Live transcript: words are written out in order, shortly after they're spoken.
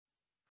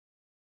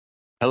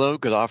Hello,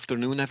 good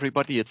afternoon,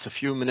 everybody. It's a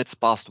few minutes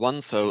past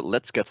 1, so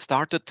let's get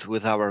started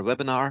with our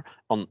webinar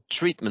on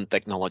treatment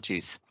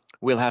technologies.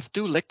 We'll have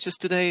 2 lectures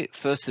today.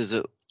 First is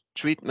a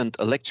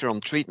lecture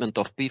on treatment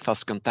of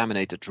PFAS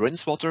contaminated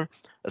rinse water.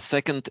 A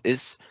second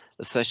is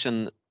a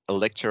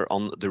lecture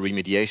on the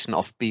remediation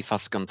of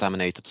PFAS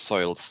contaminated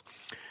soils.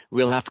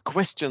 We'll have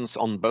questions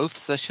on both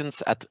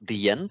sessions at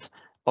the end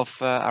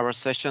of our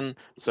session.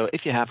 So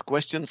if you have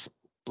questions,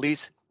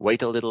 please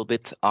wait a little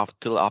bit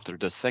till after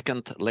the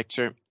second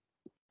lecture.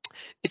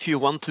 If you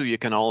want to, you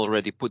can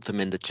already put them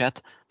in the chat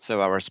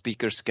so our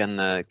speakers can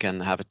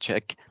have a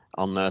check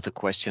on the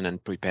question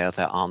and prepare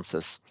their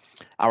answers.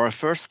 Our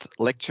first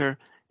lecture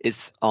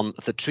is on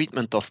the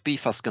treatment of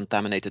PFAS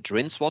contaminated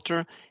rinse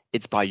water.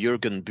 It's by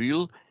Jürgen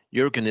Bühl.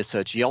 Jürgen is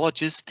a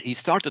geologist. He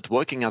started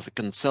working as a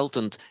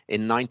consultant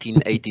in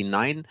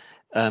 1989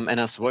 and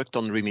has worked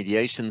on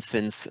remediation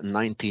since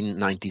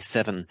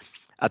 1997.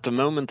 At the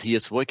moment, he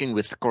is working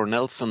with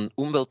Cornelsen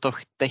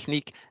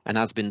Umwelttechnik and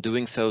has been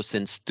doing so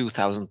since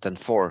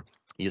 2004.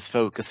 He is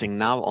focusing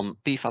now on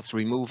PFAS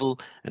removal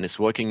and is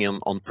working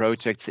on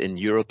projects in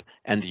Europe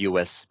and the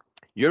US.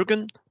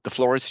 Jürgen, the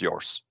floor is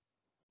yours.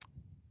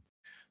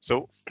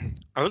 So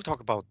I will talk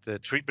about the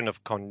treatment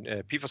of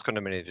PFAS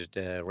contaminated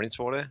rinse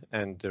water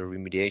and the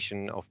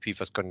remediation of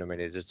PFAS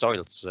contaminated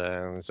soils.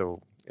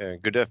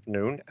 Good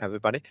afternoon,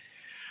 everybody.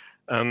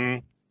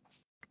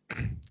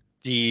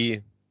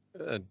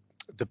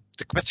 The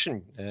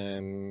question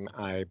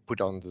I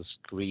put on the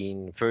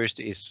screen first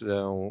is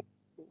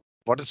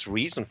what is the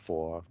reason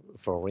for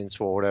rinse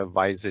water?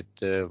 Why is it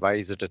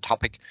a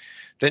topic?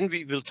 Then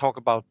we will talk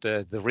about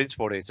the rinse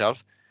water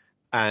itself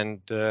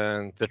and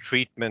the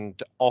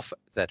treatment of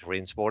that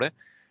rinse water.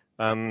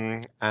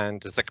 And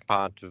the second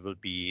part will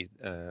be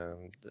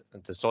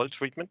the soil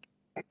treatment.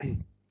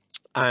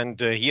 And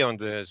here on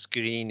the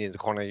screen in the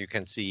corner, you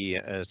can see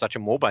such a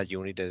mobile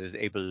unit that is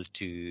able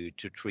to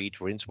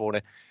treat rinse water.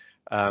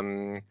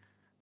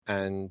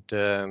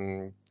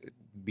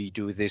 We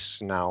do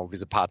this now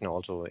with a partner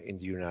also in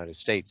the United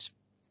States.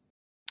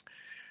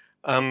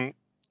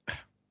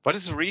 What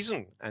is the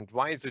reason and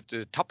why is it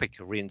a topic,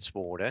 rinse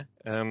water?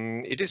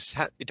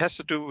 It has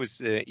to do with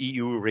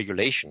EU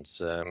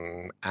regulations,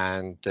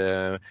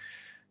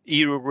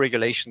 EU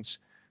regulations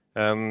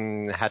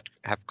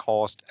have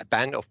caused a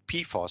ban of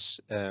PFAS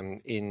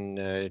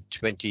in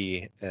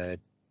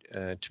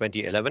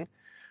 2011.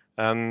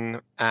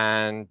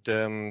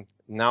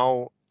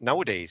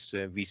 Nowadays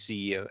we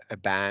see a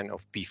ban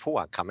of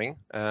PFOA coming,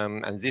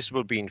 and this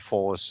will be in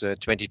force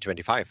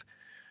 2025.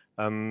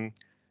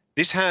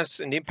 This has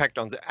an impact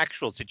on the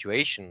actual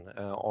situation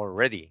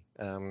already.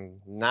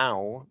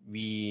 Now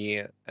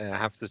we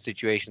have the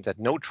situation that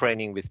no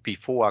training with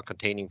PFOA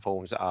containing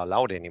foams are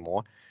allowed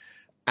anymore.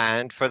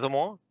 And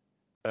furthermore,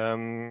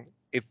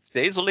 if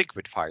there is a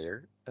liquid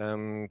fire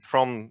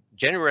from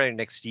January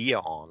next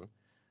year on,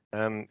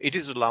 it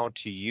is allowed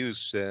to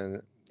use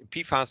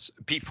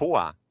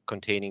PFOA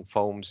containing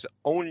foams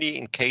only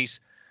in case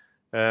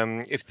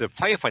if the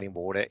firefighting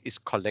water is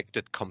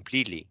collected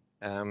completely.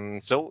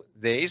 So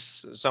there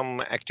is some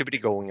activity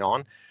going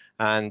on,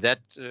 and that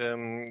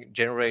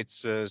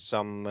generates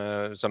some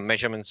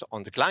measurements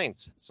on the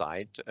client's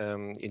side,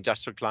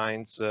 industrial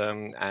clients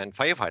and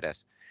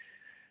firefighters,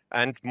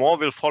 and more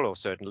will follow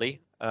certainly.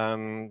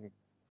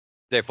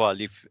 Therefore,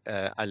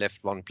 I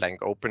left one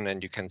blank open,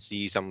 and you can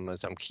see some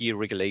key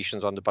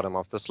regulations on the bottom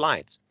of the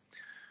slides.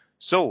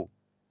 So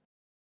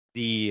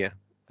the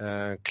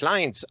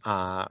clients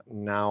are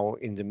now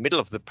in the middle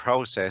of the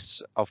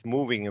process of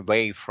moving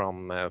away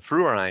from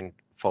fluorine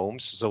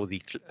foams, so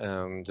the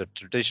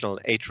traditional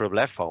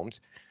AFFF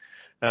foams,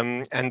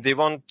 and they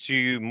want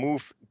to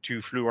move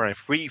to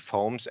fluorine-free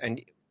foams.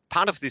 And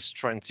part of this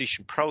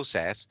transition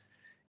process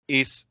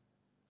is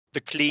the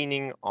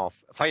cleaning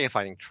of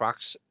firefighting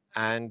trucks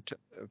and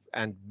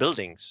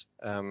buildings,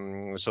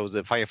 so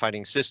the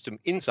firefighting system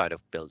inside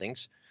of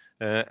buildings.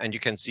 And you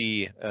can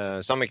see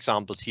some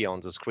examples here on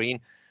the screen.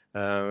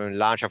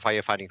 Larger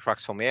firefighting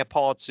trucks from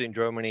airports in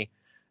Germany,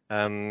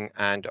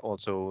 and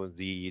also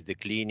the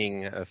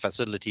cleaning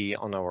facility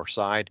on our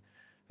side.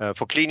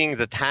 For cleaning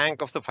the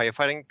tank of the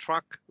firefighting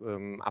truck,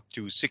 up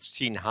to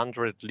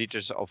 1,600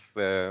 liters of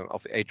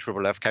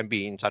AFFF can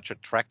be in such a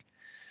truck.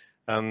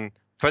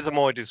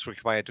 Furthermore, it is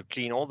required to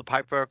clean all the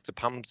pipework, the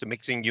pumps, the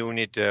mixing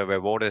unit where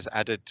water is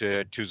added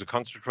to the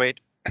concentrate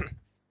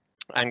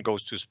and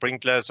goes to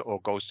sprinklers or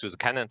goes to the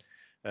cannon.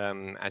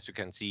 As you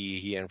can see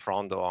here in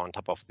front or on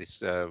top of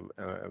this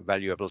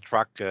valuable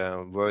truck,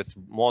 worth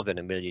more than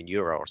 €1 million.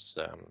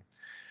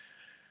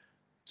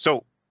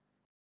 So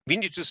we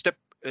need to step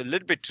a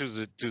little bit to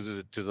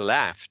the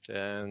left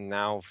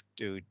now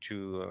to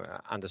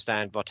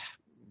understand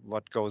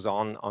what goes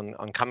on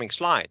coming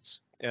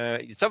slides.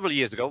 Several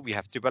years ago, we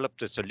have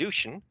developed a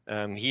solution.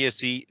 Here you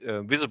see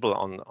visible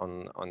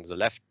on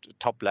the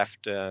top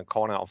left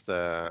corner of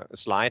the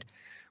slide,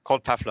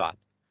 called perfluoride.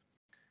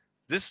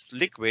 This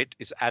liquid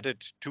is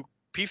added to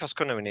PFAS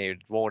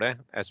contaminated water,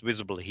 as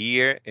visible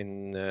here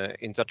in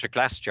such a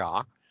glass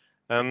jar,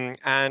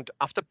 and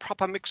after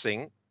proper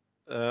mixing,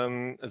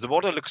 the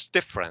water looks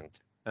different.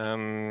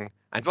 And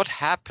what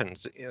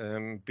happens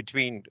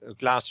between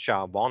glass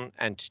jar 1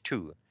 and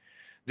 2?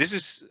 This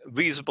is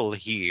visible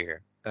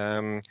here.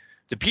 The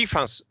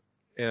PFAS,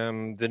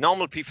 the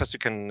normal PFAS you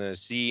can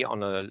see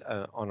on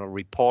a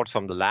report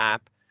from the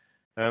lab,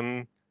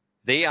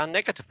 they are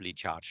negatively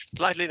charged,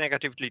 slightly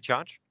negatively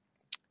charged.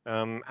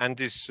 And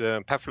this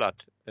PFAS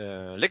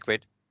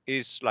liquid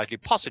is slightly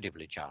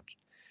positively charged.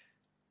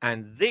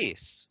 And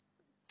this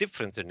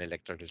difference in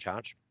electrical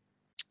charge,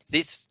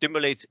 this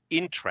stimulates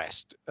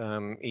interest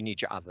in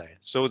each other.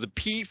 So the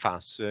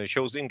PFAS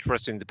shows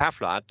interest in the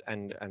PFAS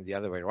and the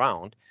other way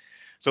around.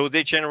 So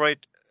they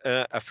generate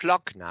a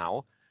flock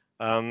now.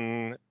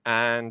 This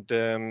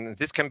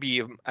can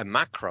be a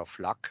macro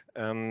flock.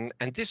 And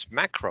this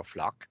macro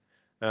flock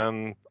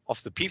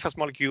of the PFAS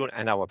molecule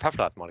and our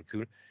PFAS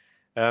molecule,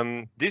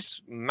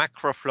 this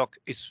macro flock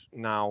is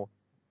now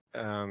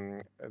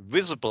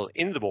visible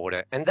in the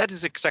water, and that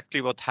is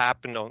exactly what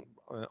happened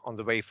on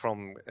the way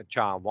from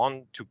jar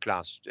 1 to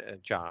glass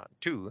jar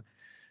 2.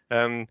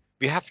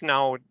 We have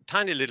now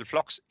tiny little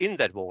flocks in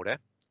that water,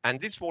 and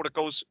this water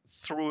goes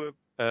through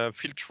a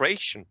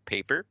filtration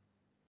paper,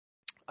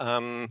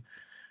 and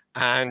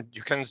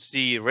you can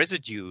see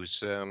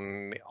residues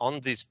on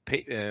this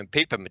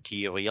paper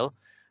material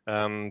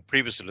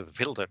previously to the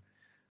filter,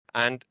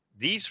 and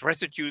these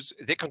residues,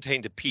 they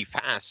contain the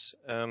PFAS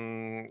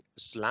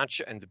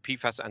sludge and the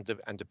PFAS and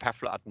the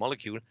PFAS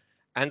molecule,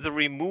 and the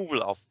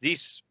removal of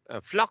these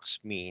flux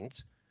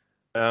means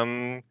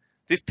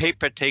this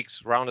paper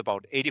takes around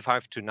about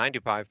 85 to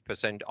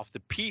 95% of the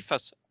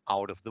PFAS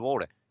out of the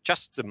water.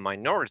 Just the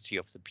minority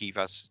of the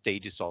PFAS stay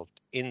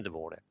dissolved in the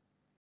water.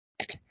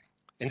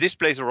 And this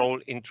plays a role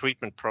in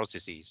treatment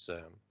processes.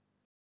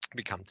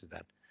 We come to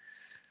that.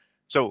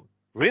 So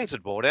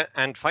rinsed water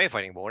and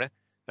firefighting water,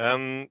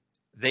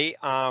 they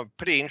are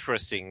pretty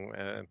interesting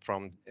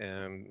from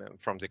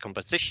the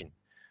composition.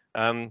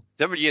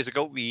 Several years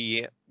ago,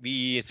 we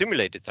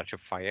simulated such a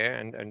fire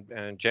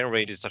and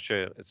generated such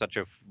a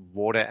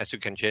water as you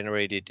can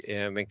generate it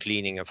when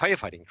cleaning a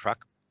firefighting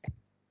truck.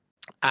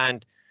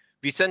 And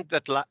we sent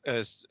that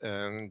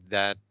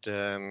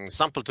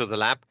sample to the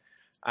lab,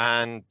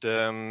 and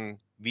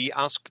we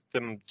asked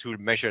them to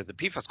measure the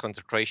PFAS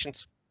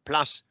concentrations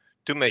plus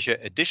to measure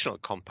additional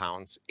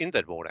compounds in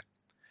that water.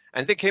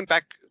 And they came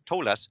back,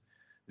 told us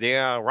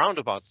there are around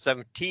about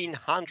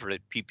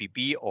 1700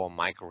 ppb or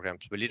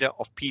micrograms per liter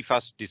of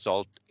PFAS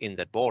dissolved in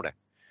that water.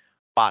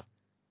 But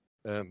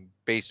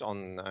based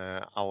on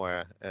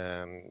our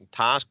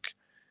task,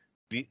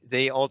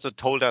 they also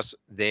told us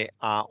there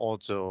are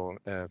also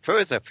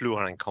further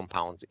fluorine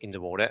compounds in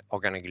the water,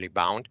 organically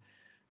bound.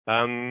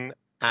 Furthermore,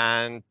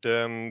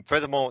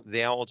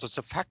 there are also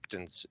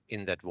surfactants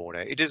in that water.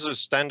 It is a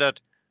standard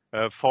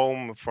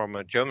foam from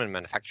a German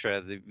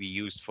manufacturer that we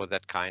used for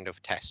that kind of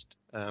test.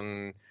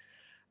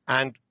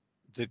 And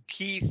the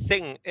key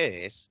thing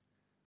is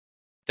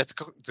that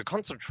the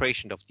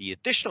concentration of the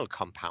additional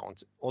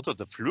compounds, also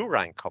the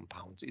fluorine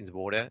compounds in the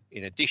water,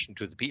 in addition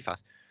to the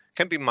PFAS,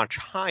 can be much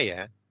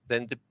higher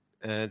than the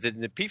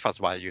PFAS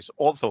values,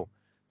 although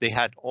they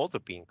had also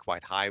been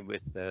quite high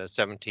with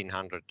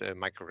 1700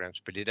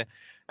 micrograms per liter.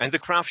 And the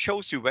graph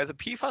shows you where the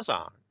PFAS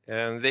are.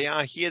 They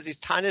are here, this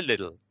tiny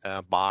little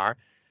bar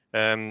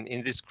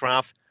in this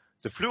graph.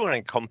 The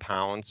fluorine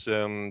compounds,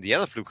 the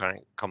other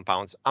fluorine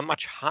compounds, are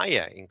much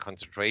higher in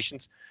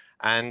concentrations,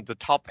 and the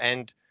top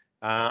end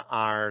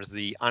are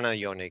the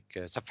anionic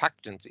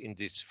surfactants in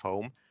this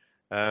foam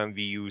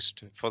we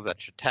used for that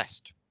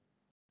test.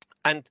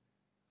 And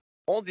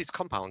all these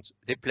compounds,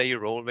 they play a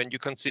role when you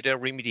consider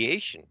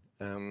remediation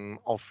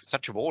of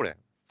such a water,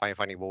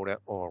 firefighting water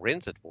or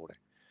rinsed water.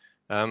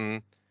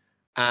 We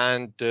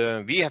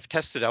have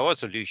tested our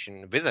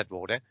solution with that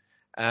water,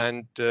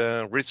 and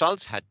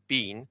results had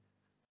been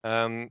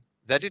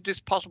that it is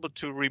possible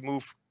to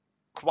remove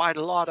quite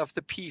a lot of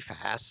the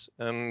PFAS.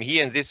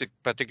 Here in this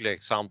particular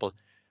example,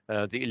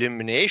 the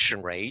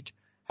elimination rate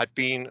had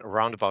been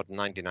around about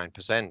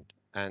 99%,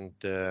 and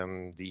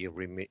the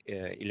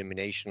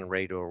elimination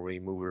rate or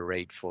removal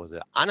rate for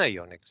the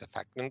anionic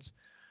surfactants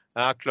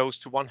are close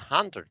to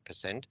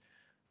 100%.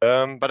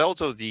 But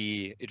also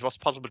it was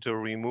possible to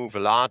remove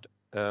a lot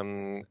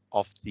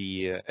of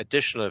the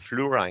additional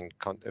fluorine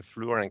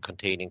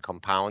containing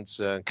compounds.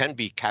 Can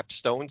be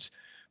capstones,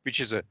 which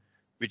is an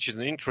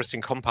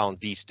interesting compound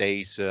these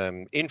days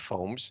in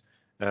foams,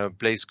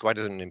 plays quite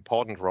an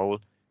important role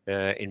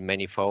in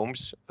many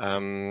foams.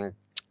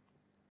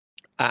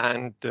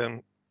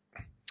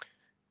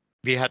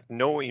 We had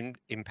no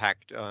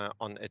impact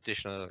on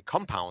additional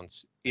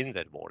compounds in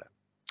that water.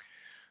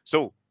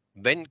 So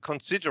when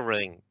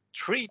considering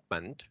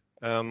treatment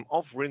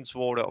of rinse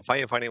water or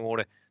firefighting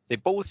water, they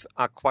both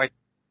are quite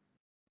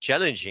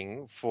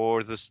challenging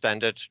for the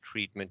standard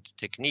treatment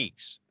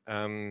techniques.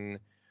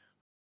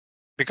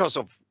 Because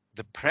of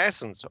the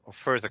presence of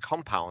further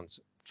compounds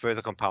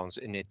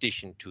in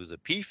addition to the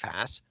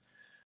PFAS,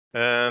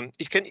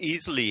 it can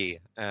easily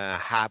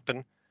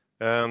happen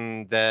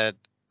that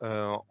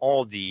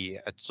all the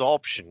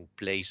adsorption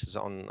places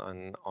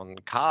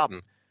on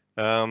carbon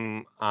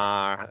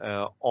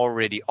are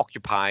already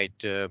occupied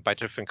by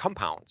different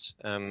compounds.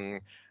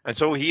 And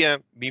so here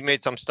we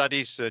made some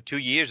studies 2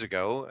 years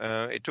ago.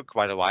 It took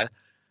quite a while,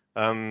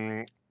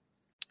 and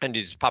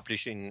it's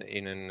published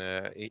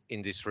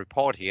in this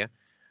report here.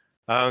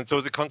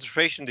 So the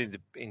concentration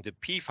in the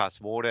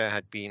PFAS water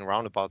had been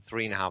around about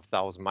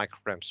 3,500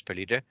 micrograms per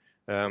liter,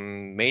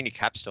 mainly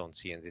capstones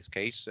here in this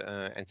case,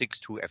 and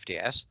 6,2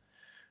 FDS.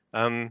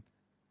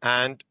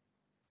 And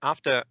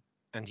after,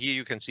 and here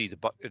you can see the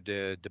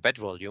bed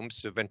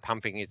volumes when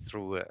pumping it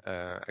through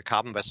a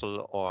carbon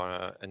vessel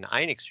or an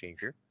ion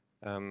exchanger.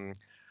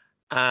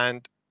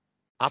 And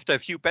after a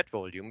few bed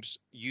volumes,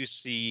 you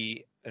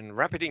see a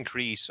rapid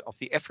increase of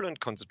the effluent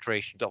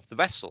concentration of the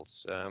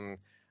vessels.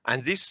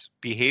 And this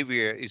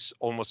behavior is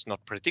almost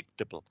not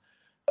predictable,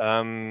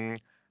 and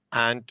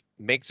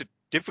makes it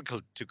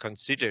difficult to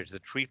consider the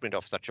treatment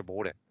of such a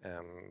water,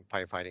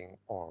 firefighting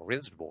or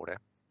rinsed water.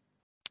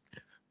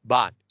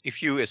 But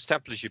if you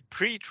establish a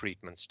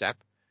pre-treatment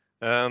step,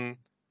 then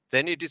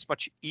it is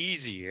much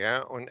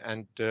easier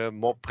and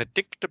more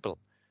predictable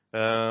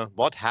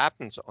what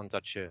happens on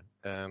such a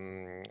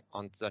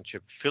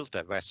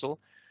filter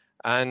vessel.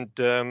 And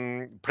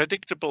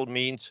predictable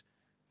means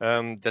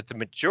that the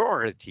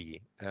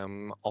majority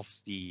of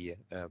the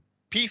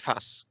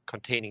PFAS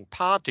containing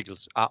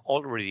particles are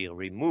already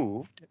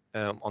removed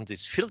on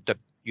this filter.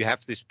 You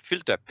have this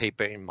filter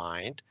paper in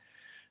mind,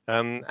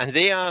 and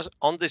they are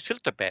on this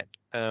filter bed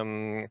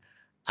and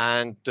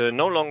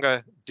no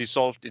longer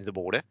dissolved in the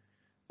water.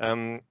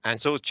 And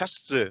so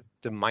just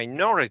the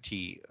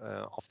minority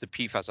of the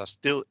PFAS are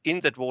still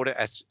in that water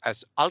as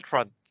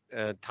ultra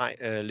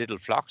little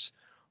flux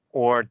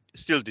or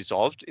still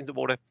dissolved in the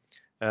water.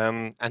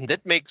 And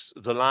that makes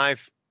the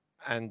life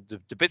and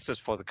the business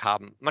for the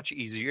carbon much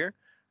easier.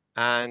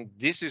 And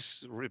this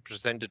is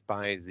represented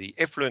by the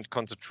effluent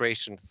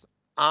concentrations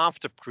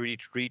after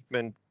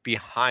pre-treatment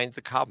behind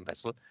the carbon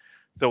vessel,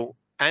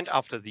 and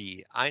after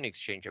the ion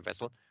exchanger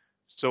vessel.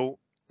 So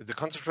the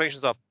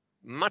concentrations are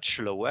much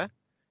lower.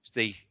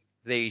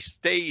 They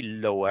stay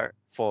lower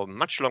for a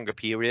much longer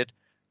period,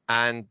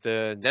 and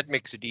that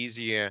makes it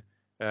easier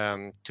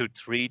to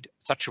treat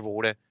such a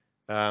water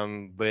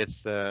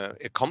with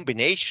a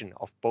combination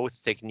of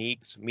both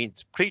techniques,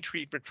 means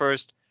pre-treatment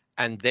first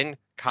and then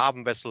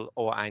carbon vessel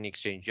or ion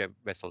exchanger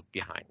vessel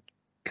behind.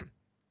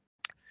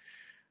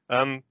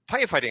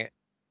 Firefighters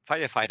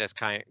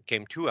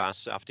came to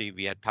us after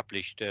we had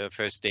published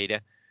first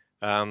data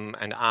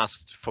and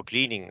asked for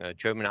cleaning.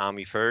 German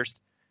Army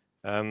first,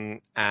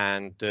 and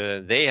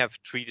they have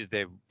treated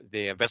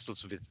their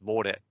vessels with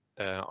water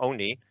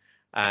only,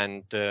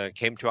 and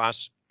came to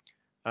us.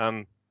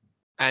 And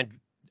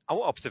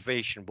our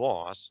observation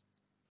was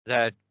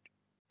that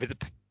with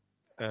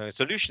a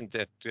solution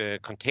that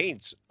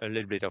contains a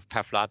little bit of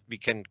PFAS, we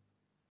can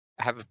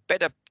have a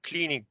better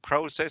cleaning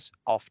process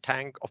of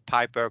tank, of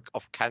pipework,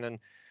 of cannon,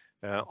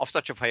 of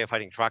such a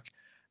firefighting truck.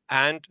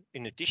 And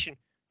in addition,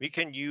 we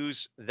can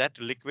use that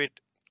liquid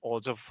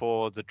also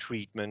for the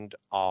treatment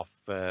of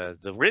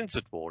the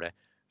rinsed water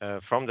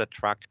from the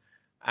truck.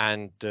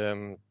 And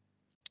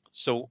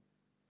so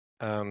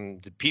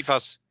the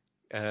PFAS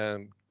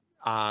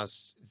are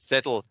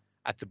settled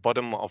at the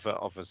bottom of a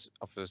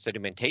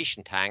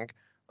sedimentation tank,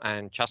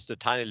 and just a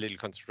tiny little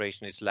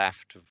concentration is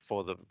left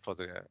for the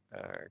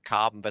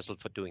carbon vessel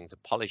for doing the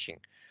polishing.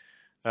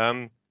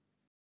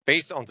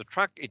 Based on the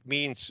truck, it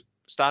means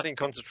starting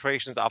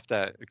concentrations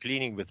after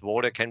cleaning with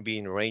water can be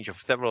in a range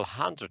of several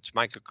hundred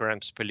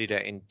micrograms per liter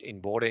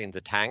in water in the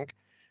tank.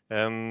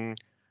 And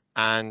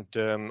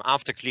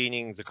after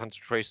cleaning, the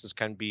concentrations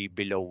can be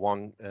below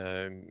one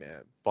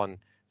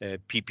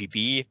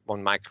ppb,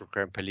 1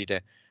 microgram per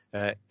liter,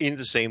 in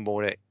the same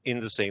water, in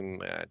the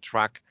same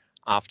truck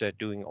after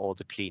doing all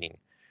the cleaning.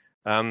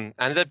 And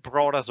that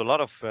brought us a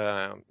lot of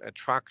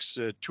trucks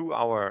to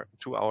our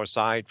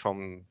side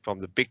from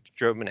the big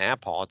German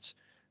airports,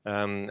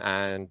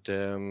 and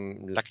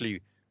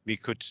luckily we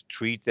could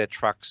treat their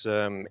trucks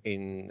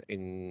in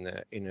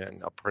an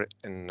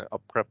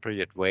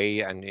appropriate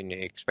way and in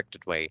an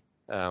expected way.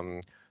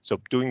 So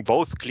doing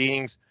both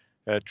cleanings,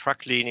 truck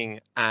cleaning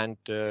and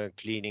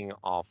cleaning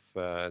of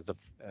the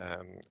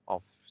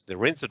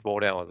rinsed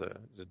water or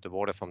the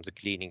water from the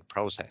cleaning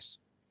process.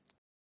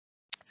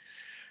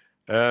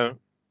 As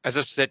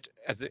I've said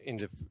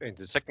in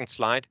the second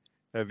slide,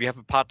 we have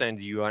a partner in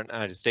the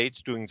United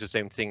States doing the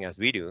same thing as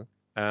we do,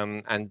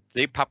 and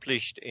they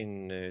published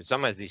in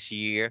summer this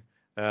year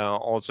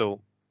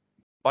also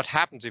what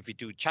happens if we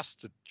do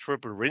just a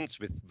triple rinse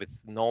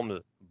with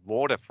normal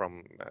water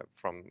from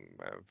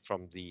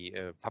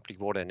the public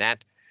water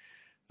net.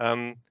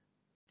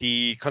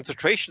 The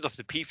concentrations of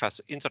the PFAS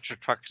in such a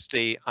truck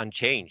stay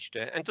unchanged,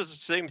 and it's the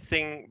same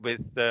thing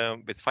with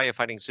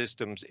firefighting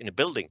systems in a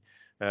building,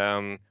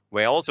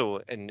 where also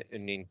an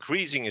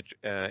increasing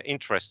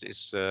interest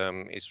is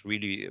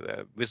really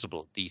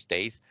visible these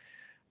days.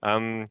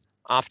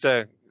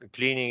 After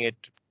cleaning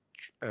it,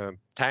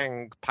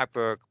 tank,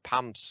 pipework,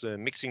 pumps,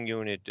 mixing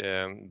unit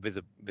with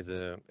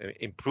a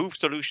improved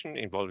solution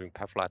involving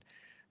PFAS,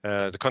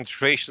 the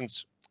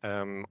concentrations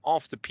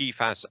of the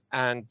PFAS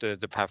and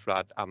the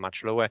perfluoride are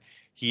much lower.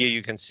 Here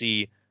you can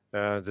see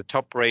the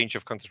top range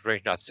of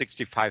concentration are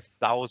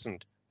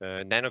 65,000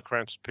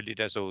 nanograms per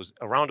liter, so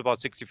around about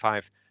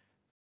 65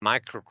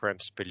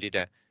 micrograms per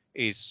liter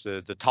is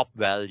the top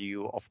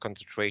value of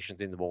concentrations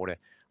in the water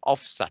of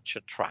such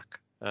a truck.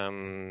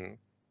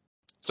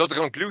 So the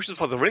conclusion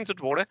for the rinsed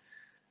water,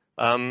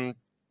 the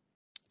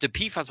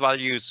PFAS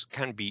values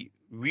can be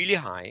really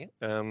high.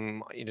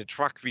 In a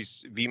truck,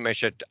 we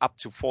measured up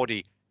to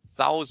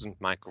 40,000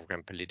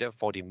 microgram per liter,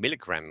 40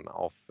 milligram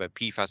of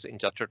PFAS in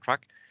such a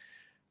truck.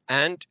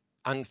 And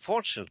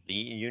unfortunately,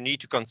 you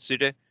need to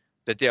consider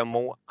that there are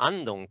more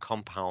unknown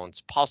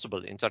compounds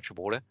possible in such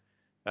water.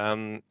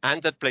 And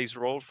that plays a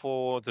role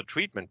for the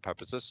treatment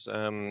purposes.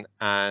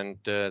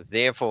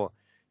 Therefore,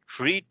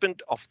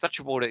 treatment of such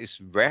water is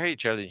very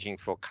challenging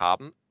for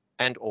carbon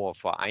and or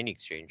for ion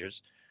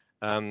exchangers.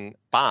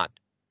 But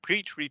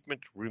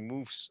pre-treatment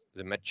removes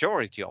the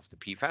majority of the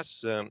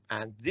PFAS,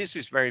 and this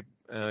is very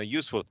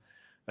useful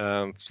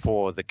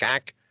for the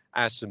GAC,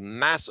 as the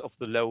mass of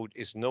the load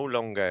is no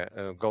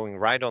longer going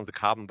right on the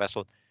carbon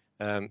vessel.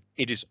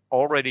 It is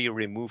already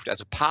removed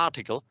as a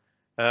particle.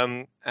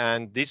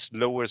 And this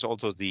lowers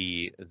also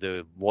the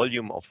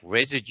volume of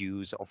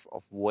residues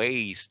of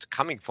waste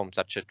coming from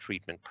such a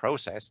treatment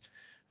process.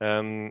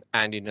 And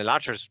in a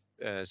larger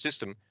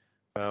system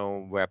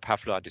where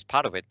perfluoride is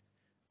part of it,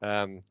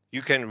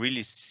 you can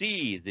really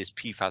see this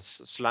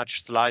PFAS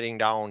sludge sliding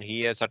down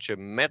here, such a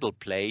metal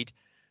plate,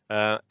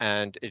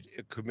 and it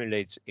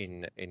accumulates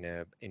in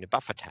a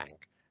buffer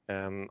tank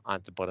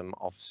at the bottom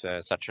of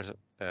such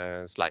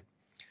a slide.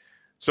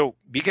 So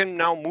we can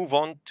now move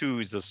on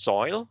to the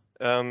soil.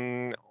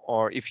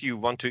 Or if you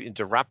want to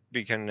interrupt,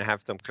 we can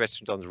have some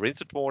questions on the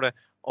rinsed water,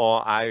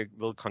 or I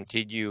will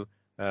continue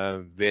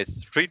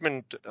with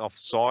treatment of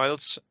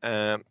soils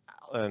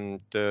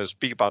and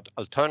speak about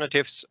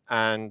alternatives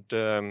and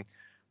come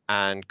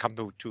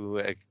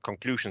to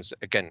conclusions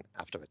again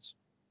afterwards.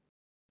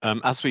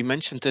 As we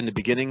mentioned in the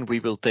beginning,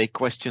 we will take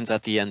questions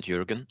at the end,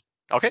 Jürgen.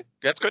 Okay,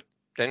 that's good.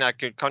 Then I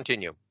can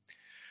continue.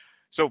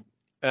 So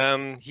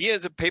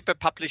here's a paper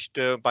published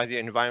by the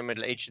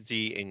Environmental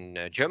Agency in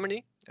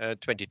Germany,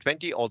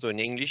 2020, also in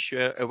English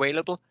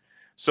available.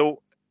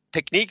 So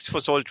techniques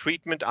for soil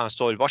treatment are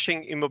soil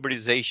washing,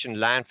 immobilization,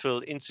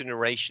 landfill,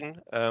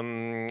 incineration.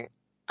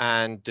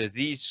 And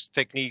these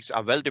techniques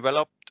are well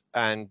developed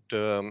and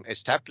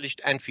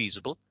established and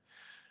feasible.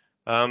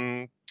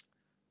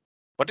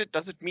 What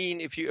does it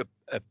mean if you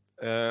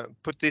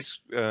put this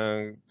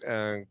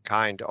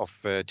kind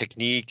of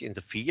technique in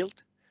the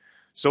field?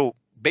 So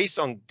based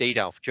on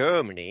data of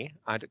Germany,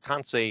 I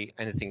can't say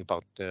anything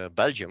about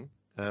Belgium.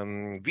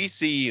 We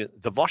see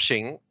the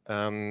washing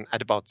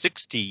at about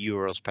 60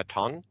 euros per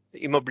ton,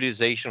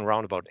 immobilization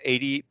around about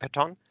 80 per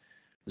ton,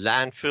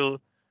 landfill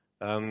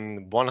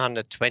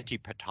 120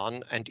 per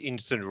ton, and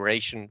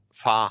incineration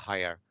far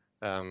higher.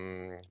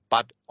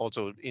 But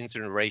also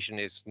incineration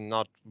is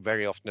not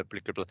very often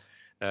applicable.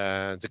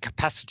 The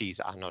capacities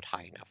are not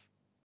high enough.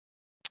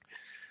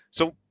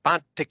 So,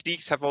 but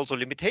techniques have also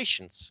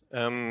limitations.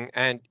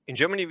 And in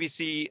Germany, we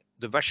see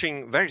the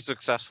washing very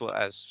successful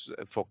as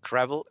for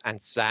gravel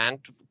and sand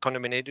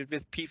contaminated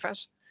with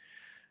PFAS.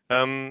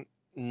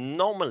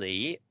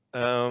 Normally,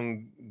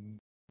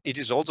 it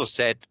is also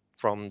said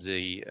from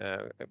the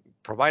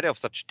provider of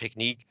such a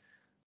technique,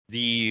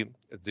 the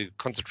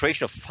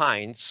concentration of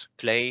fines,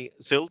 clay,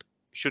 silt,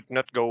 should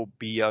not go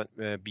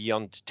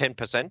beyond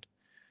 10%.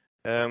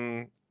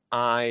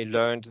 I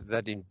learned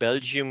that in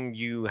Belgium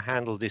you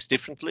handle this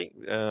differently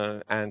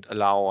and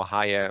allow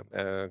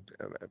higher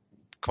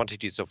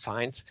quantities of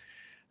fines.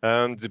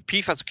 The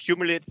PFAS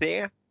accumulate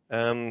there,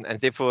 and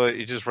therefore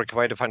it is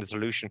required to find a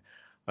solution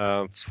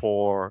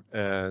for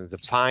the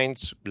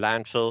fines,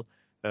 landfill,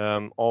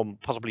 or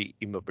possibly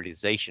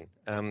immobilization.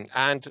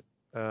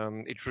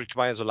 It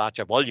requires a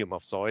larger volume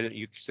of soil.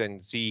 You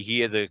can see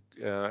here the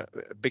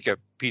bigger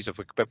piece of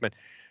equipment.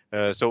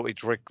 So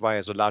it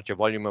requires a larger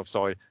volume of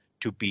soil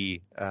to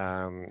be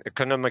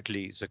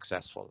economically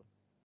successful.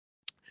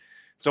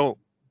 So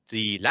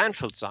the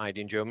landfill side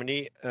in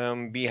Germany,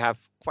 we have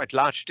quite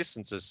large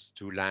distances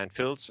to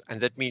landfills,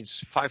 and that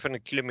means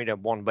 500 kilometers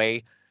one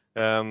way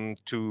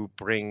to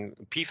bring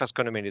PFAS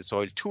contaminated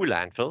soil to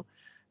landfill.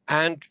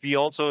 And we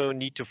also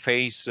need to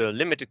face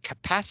limited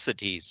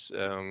capacities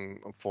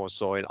for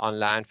soil on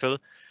landfill,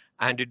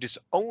 and it is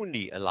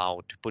only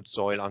allowed to put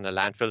soil on a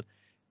landfill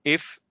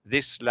if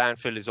this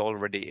landfill is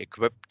already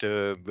equipped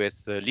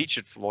with a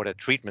leachate water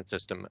treatment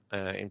system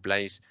in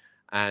place,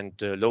 and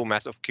low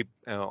mass of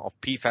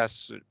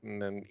PFAS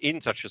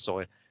in such a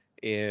soil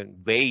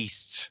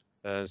wastes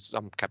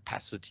some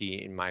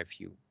capacity, in my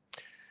view.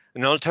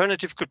 An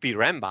alternative could be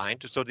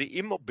ram-bind. So the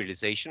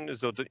immobilization,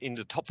 so in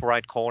the top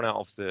right corner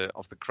of the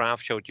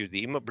graph showed you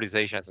the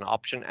immobilization as an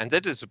option, and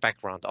that is the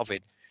background of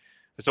it.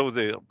 So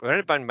the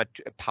ram-bind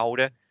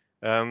powder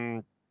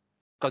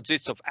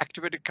consists of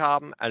activated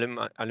carbon,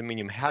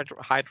 aluminum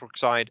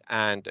hydroxide,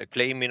 and a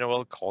clay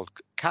mineral called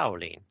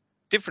kaolin.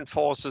 Different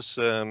forces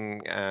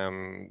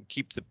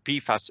keep the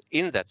PFAS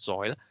in that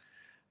soil,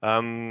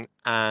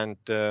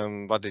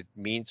 What it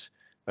means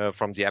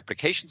from the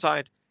application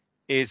side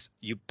is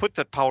you put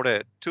that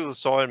powder to the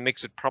soil,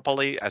 mix it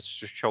properly as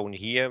shown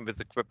here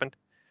with equipment.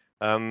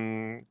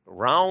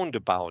 Round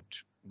about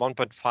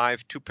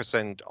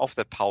 1.5–2% of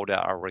the powder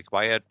are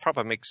required,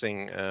 proper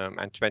mixing,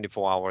 and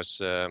 24 hours,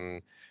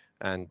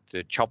 and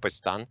the chop is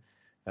done.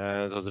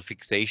 So the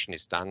fixation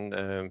is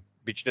done,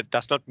 which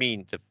does not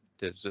mean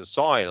the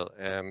soil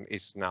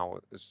is now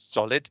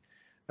solid.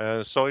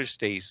 Soil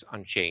stays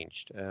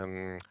unchanged.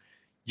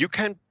 You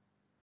can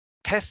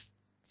test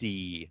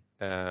the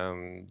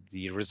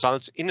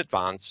results in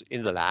advance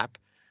in the lab.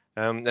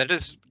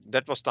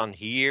 That was done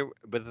here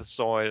with the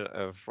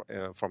soil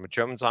from a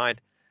German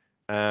side.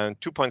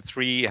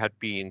 2.3 had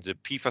been the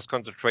PFAS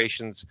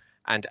concentrations,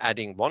 and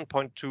adding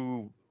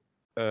 1.2,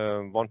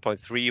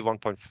 1.3, 1.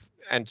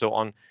 And so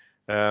on.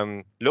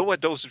 Lower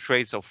dosage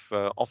rates of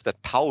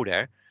that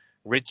powder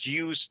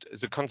reduced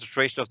the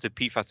concentration of the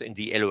PFAS in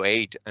the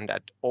LO8, and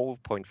at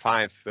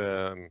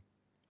 0.5%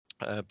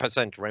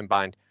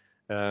 Rembind,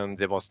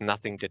 there was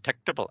nothing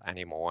detectable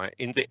anymore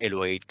in the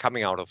LO8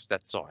 coming out of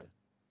that soil.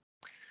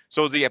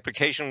 So the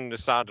application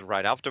started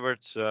right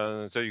afterwards.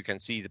 So you can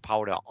see the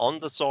powder on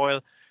the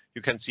soil,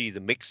 you can see the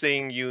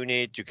mixing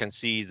unit, you can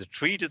see the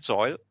treated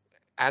soil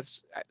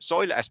as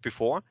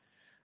before.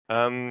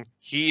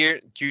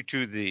 Here, due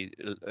to the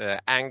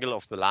angle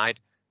of the light,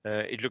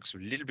 it looks a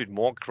little bit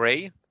more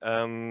gray,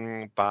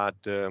 but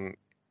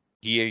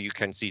here you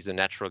can see the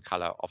natural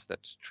color of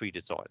that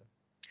treated soil.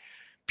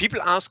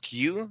 People ask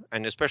you,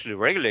 and especially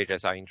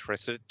regulators are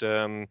interested,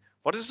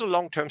 what is the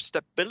long-term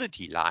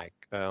stability like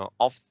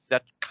of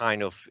that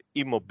kind of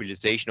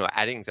immobilization or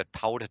adding that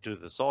powder to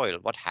the soil?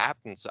 What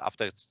happens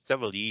after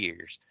several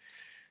years?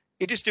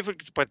 It is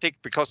difficult to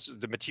predict because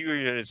the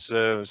material is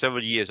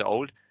several years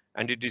old,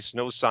 and it is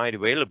no site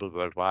available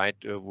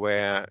worldwide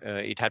where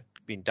it had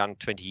been done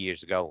 20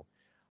 years ago.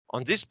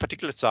 On this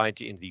particular site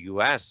in the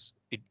US,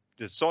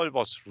 the soil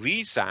was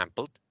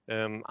resampled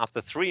after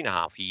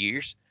 3.5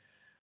 years,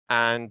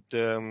 and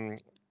the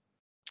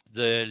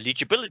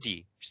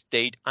leachability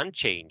stayed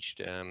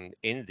unchanged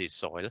in this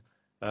soil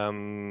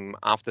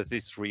after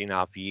this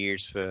 3.5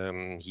 years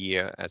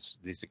here, as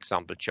this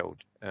example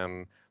showed.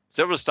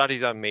 Several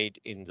studies are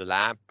made in the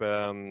lab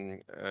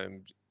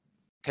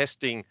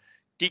testing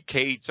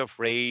decades of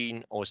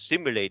rain or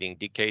simulating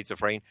decades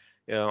of rain.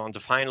 On the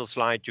final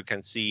slide, you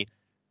can see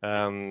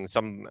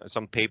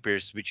some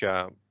papers which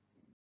are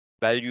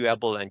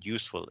valuable and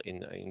useful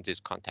in this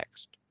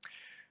context.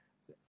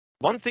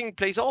 One thing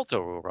plays also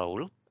a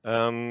role.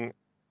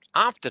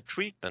 After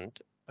treatment,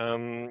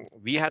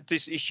 we had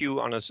this issue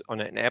on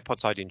an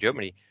airport site in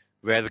Germany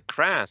where the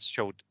grass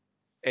showed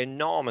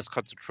enormous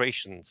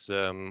concentrations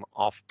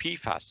of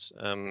PFAS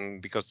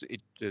because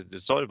the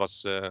soil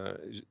was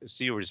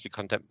seriously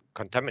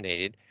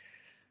contaminated.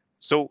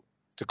 So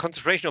the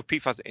concentration of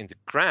PFAS in the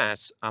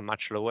grass are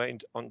much lower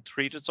on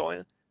treated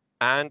soil,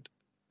 and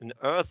an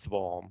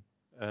earthworm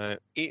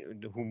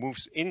who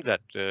moves in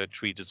that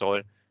treated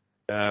soil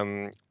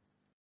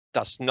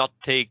does not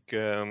take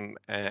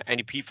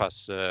any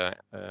PFAS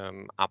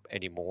up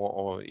anymore,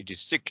 or it is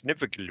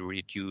significantly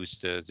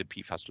reduced the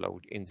PFAS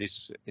load in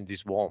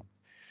this worm.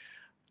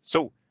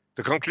 So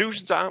the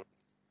conclusions are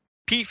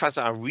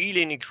PFAS are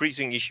really an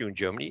increasing issue in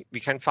Germany.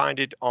 We can find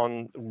it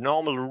on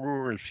normal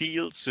rural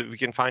fields. We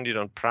can find it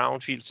on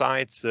brownfield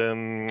sites.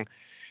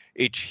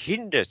 It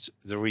hinders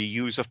the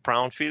reuse of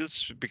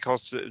brownfields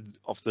because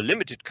of the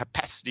limited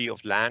capacity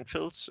of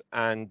landfills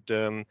and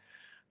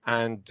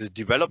the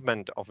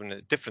development of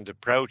a different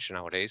approach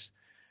nowadays.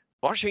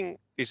 Washing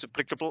is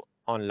applicable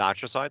on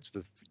larger sites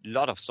with a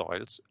lot of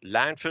soils.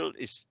 Landfill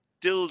is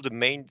still the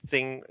main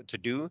thing to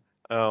do,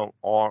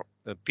 or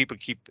people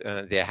keep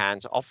their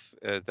hands off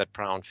that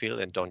brownfield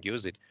and don't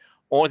use it.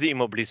 Or the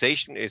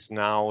immobilization is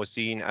now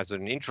seen as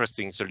an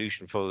interesting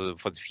solution for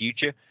the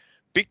future,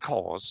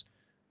 because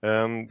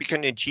we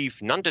can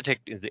achieve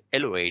non-detect in the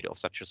LO8 of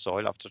such a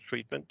soil after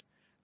treatment,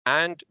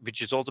 and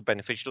which is also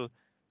beneficial,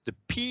 the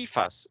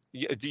PFAS,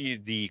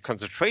 the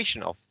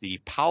concentration of the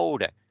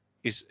powder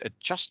is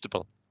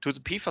adjustable to the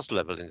PFAS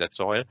level in that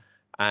soil,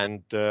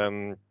 and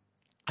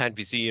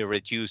we see a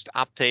reduced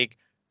uptake,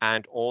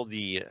 and all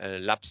the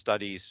lab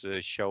studies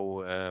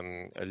show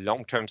a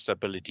long-term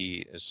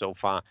stability so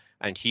far.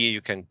 And here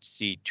you can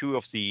see two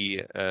of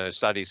the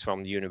studies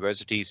from the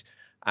universities,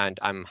 and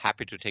I'm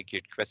happy to take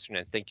your question,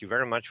 and thank you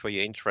very much for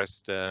your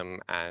interest,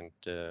 and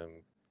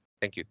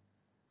thank you.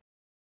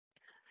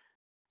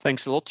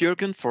 Thanks a lot,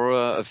 Jürgen, for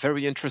a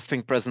very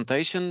interesting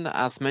presentation.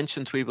 As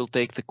mentioned, we will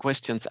take the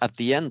questions at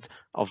the end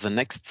of the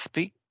next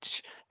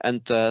speech,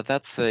 and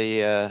that's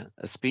a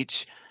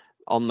speech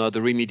on the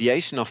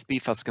remediation of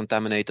PFAS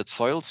contaminated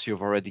soils.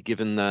 You've already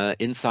given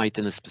insight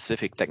in a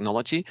specific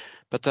technology,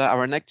 but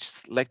our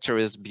next lecture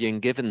is being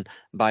given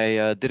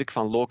by Dirk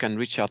van Look and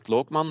Richard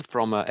Lookman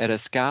from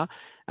RSK,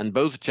 and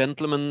both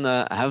gentlemen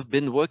have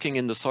been working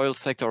in the soil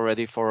sector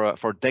already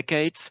for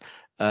decades.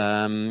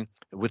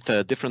 With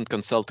different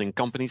consulting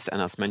companies,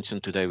 and as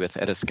mentioned today with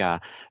RSK.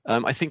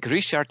 I think,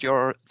 Richard,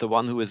 you're the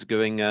one who is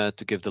going to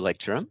give the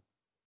lecture.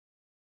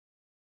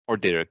 or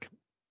Dirk?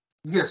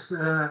 Yes,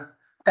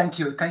 thank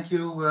you. Thank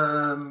you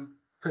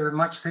very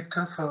much,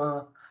 Victor,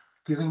 for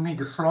giving me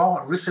the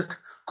floor. Richard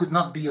could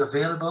not be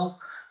available,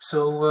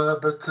 so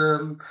but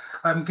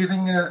I'm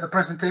giving a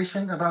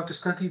presentation about the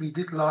study we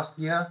did last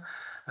year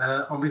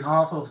on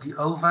behalf of the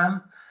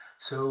OVAM.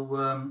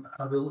 So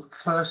I will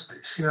first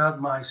share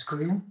my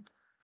screen.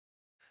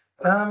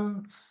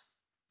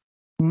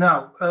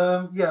 Now,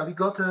 yeah, we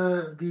got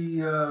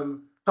the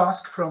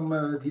task from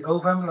the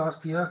OVAM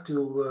last year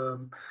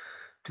to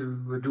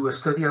do a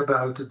study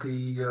about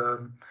the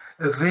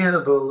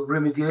available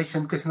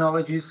remediation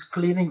technologies,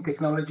 cleaning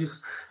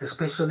technologies,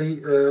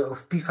 especially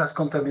of PFAS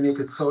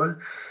contaminated soil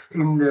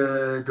in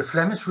the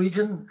Flemish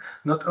region,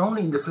 not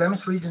only in the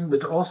Flemish region,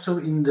 but also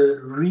in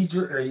the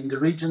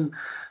region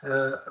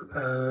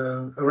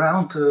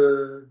around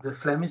the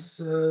Flemish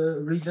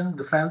region,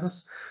 the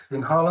Flanders,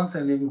 in Holland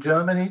and in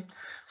Germany.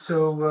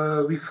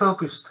 So we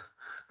focused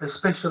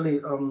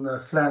especially on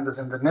Flanders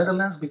and the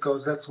Netherlands,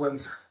 because that's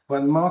one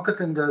market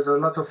and there's a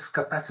lot of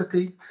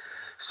capacity.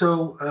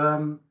 So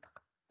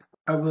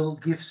I will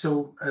give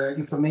some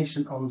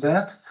information on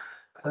that.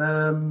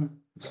 I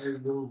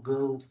will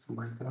go to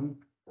my pen.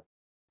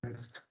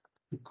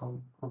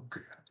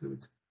 Okay, I do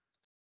it.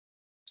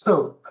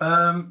 So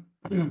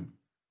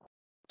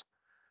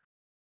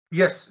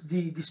yes,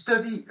 the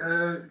study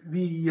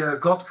we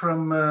got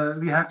from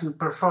we had to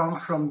perform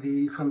from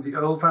the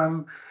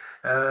OVAM.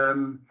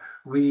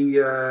 We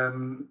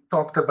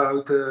talked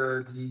about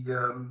the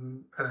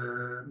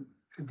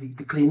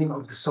cleaning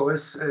of the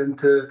soils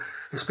and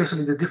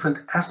especially the different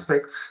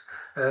aspects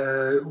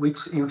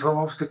which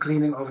involves the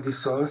cleaning of the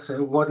soils.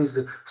 What is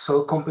the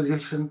soil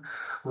composition?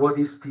 What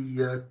is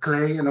the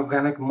clay and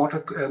organic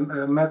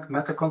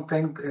matter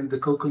content and the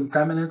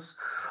co-contaminants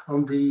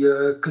on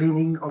the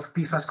cleaning of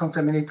PFAS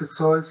contaminated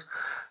soils?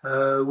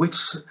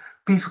 Which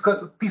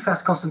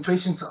PFAS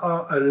concentrations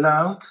are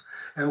allowed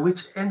and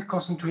which end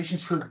concentration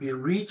should be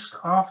reached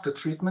after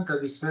treatment?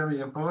 That is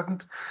very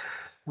important.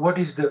 What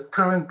is the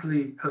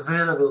currently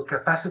available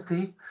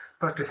capacity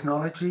per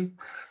technology,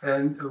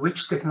 and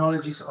which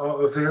technologies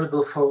are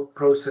available for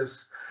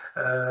process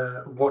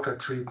water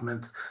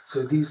treatment?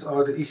 So these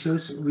are the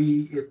issues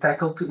we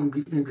tackled in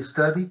the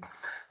study.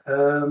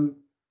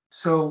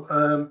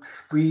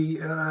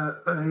 We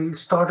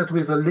started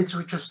with a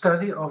literature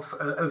study of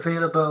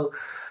available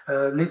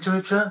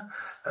literature.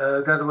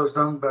 That was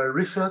done by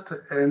Richard,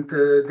 and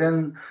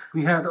then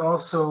we had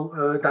also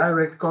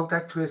direct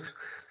contact with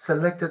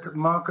selected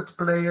market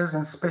players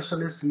and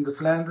specialists in the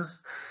Flanders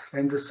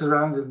and the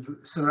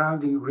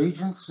surrounding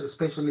regions,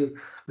 especially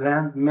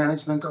land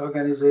management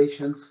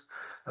organizations,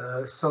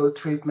 soil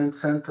treatment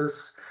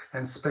centers,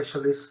 and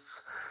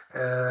specialists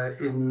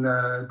in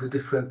the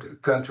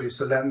different countries.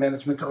 So land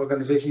management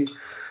organization,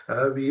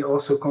 we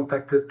also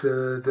contacted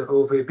the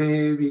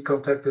OVB, we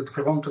contacted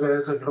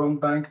Grondwijzer,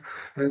 Grondbank,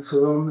 and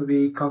so on.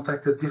 We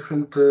contacted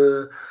different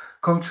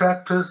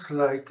contractors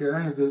like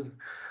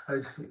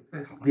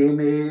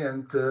DME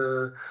and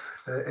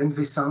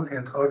Envisan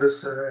and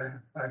others.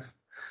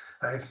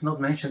 I've not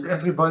mentioned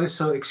everybody,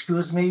 so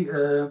excuse me,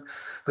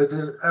 but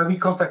we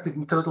contacted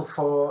in total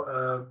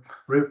 4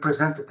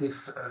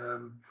 representative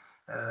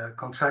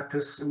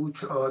contractors who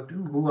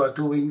are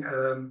doing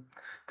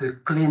the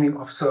cleaning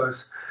of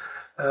soils.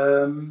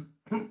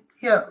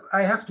 Yeah,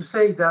 I have to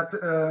say that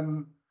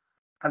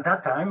at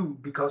that time,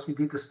 because we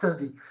did the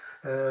study,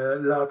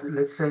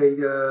 let's say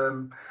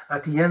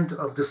at the end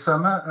of the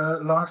summer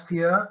last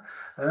year,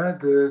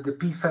 the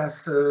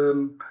PFAS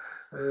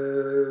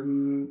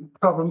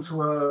problems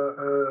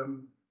were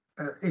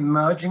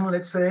emerging,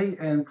 let's say,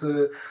 and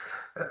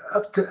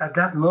up to at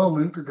that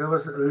moment there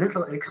was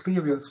little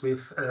experience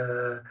with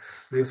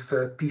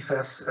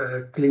PFAS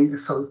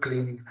soil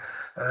cleaning.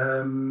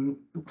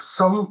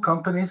 Some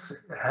companies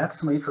had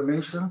some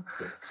information,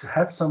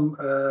 had some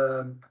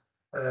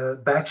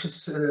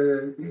batches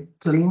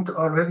cleaned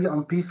already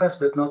on PFAS,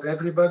 but not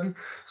everybody.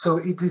 So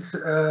it is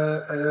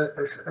a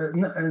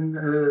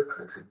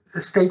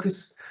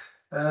status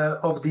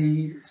of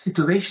the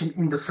situation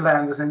in the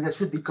Flanders, and that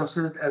should be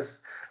considered as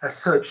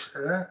such.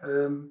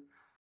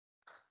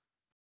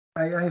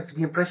 I have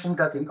the impression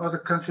that in other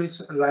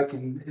countries, like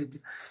in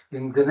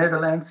the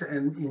Netherlands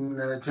and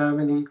in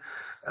Germany,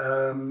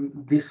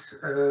 this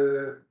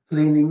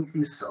cleaning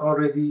is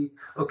already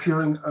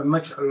occurring a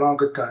much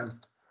longer time.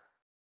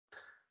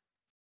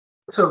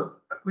 So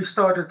we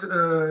started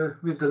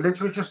with the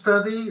literature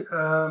study,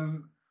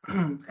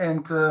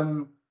 and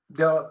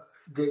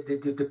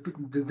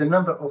the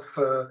number of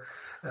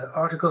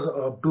articles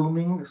are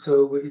booming.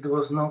 So it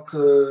was not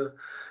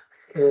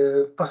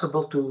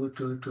possible to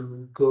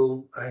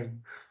go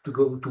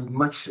to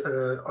much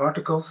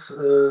articles.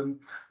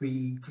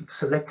 We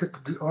selected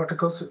the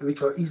articles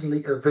which are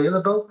easily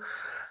available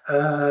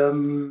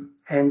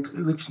and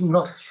which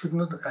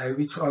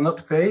are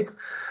not paid.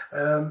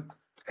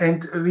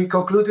 And we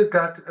concluded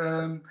that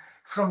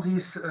from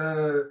these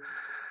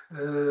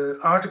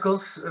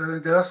articles,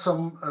 there are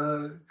some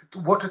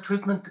water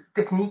treatment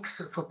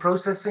techniques for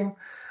processing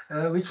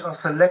which are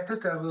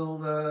selected. I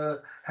will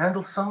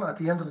handle some at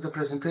the end of the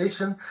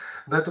presentation.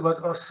 But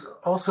what was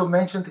also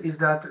mentioned is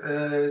that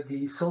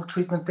the soil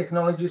treatment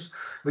technologies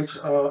which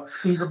are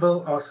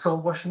feasible are soil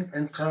washing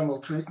and thermal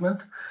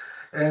treatment.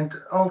 And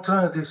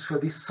alternatives for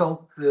these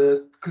salt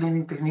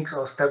cleaning techniques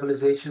are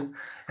stabilization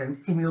and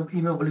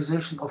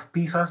immobilization of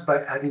PFAS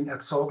by adding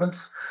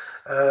adsorbents,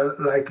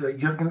 like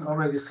Jürgen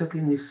already said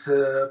in his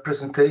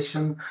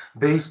presentation,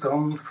 based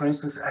on, for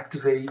instance,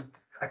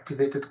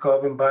 activated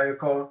carbon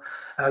biochar,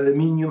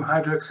 aluminium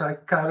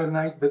hydroxide,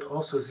 kaolinite, but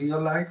also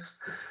zeolites.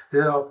 They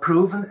are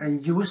proven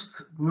and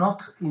used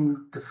not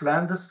in the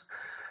Flanders,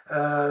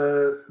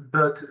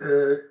 but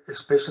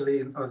especially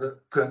in other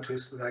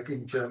countries, like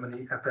in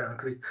Germany,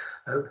 apparently.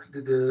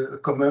 The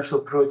commercial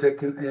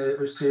project in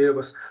Austria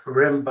was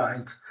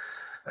Rembind.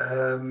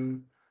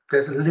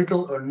 There's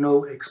little or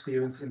no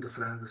experience in the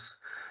Flanders.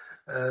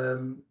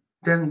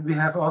 Then we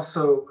have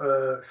also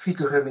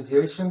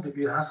phytoremediation. The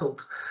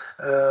Hasselt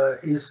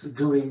is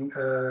doing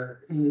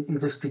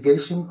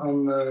investigation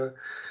on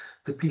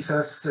the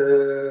PFAS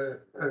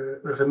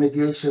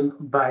remediation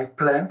by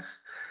plants,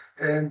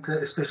 and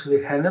especially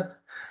hennep.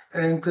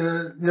 And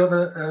the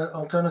other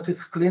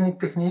alternative cleaning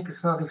technique,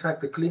 it's not in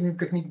fact a cleaning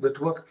technique, but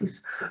what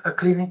is a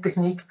cleaning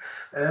technique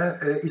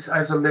is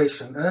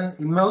isolation.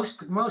 In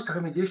most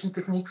remediation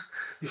techniques,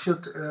 you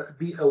should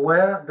be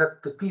aware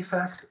that the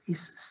PFAS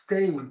is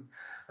staying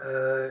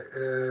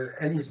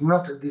and is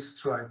not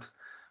destroyed.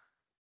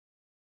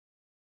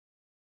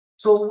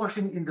 Soil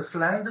washing in the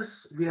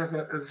Flanders, we have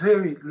a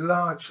very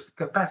large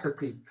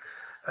capacity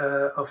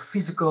of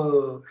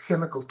physical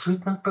chemical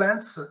treatment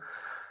plants,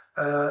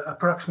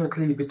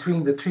 approximately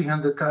between the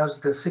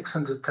 300,000 and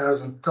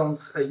 600,000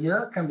 tons a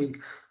year can be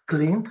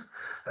cleaned.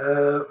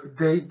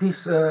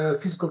 These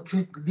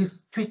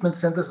treatment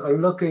centers are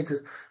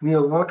located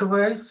near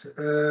waterways,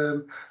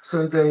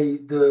 so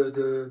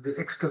the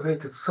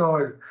excavated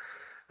soil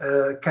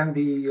can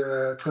be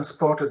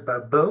transported by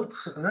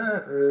boats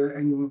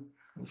and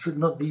should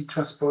not be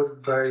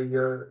transported by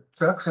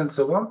trucks and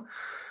so on.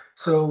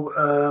 So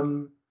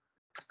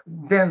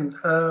then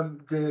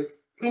the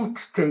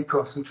intake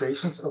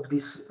concentrations of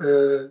these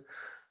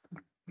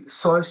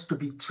soils to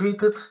be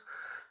treated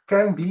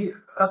can be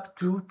up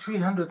to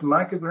 300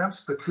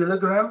 micrograms per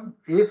kilogram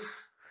if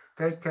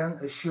they can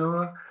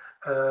assure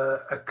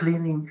a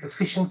cleaning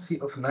efficiency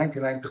of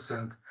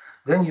 99%.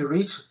 Then you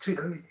reach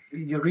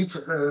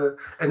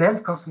an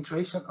end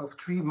concentration of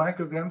 3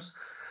 micrograms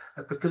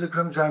per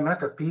kilogram dry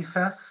matter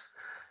PFAS,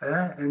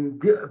 and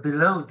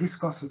below this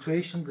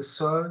concentration,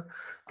 the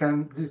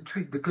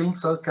clean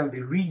soil can be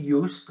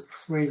reused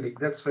freely.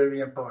 That's very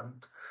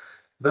important.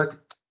 But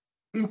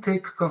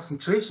intake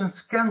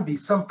concentrations can be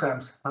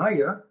sometimes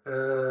higher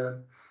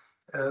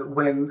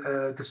when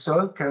the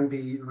soil can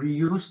be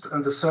reused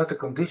under certain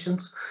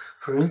conditions.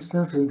 For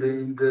instance,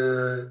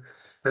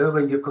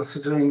 when you're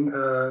considering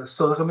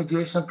soil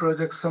remediation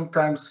projects,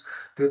 sometimes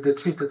the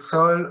treated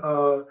soil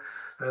are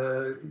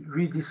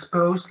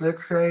redisposed,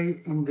 let's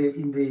say, in the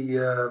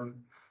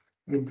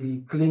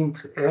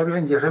cleaned area,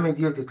 in the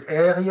remediated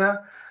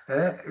area,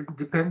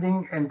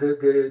 depending, and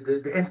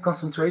the end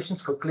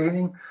concentrations for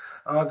cleaning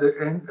are the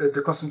end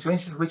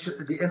concentrations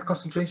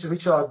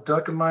which are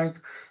determined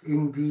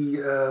in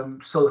the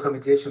soil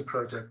remediation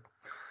project.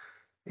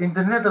 In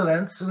the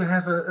Netherlands, we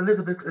have a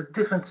little bit a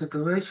different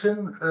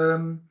situation.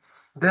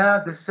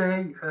 There they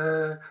say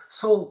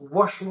soil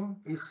washing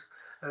is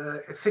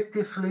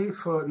effectively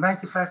for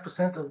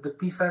 95% of the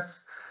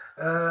PFAS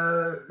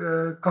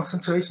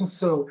concentration.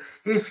 So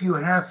if you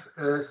have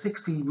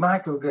 60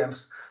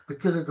 micrograms per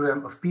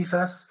kilogram of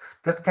PFAS,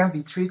 that can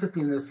be treated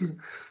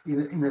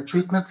in a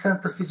treatment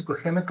center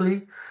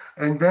physicochemically,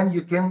 and then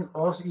you get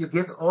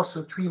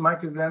also 3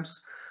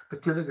 micrograms per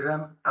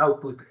kilogram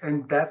output,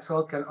 and that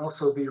soil can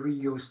also be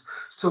reused.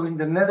 So in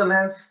the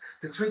Netherlands,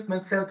 the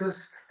treatment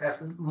centers have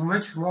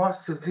much more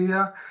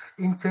severe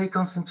intake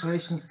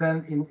concentrations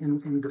than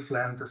in the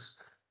Flanders.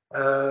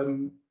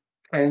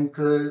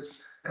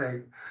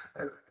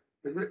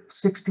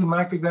 60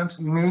 micrograms,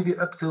 maybe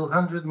up to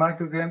 100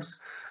 micrograms,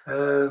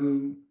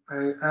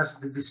 as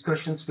the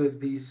discussions with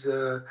these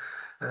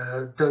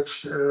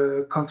Dutch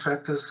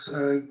contractors,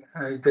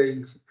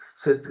 they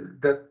said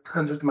that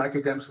 100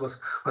 micrograms was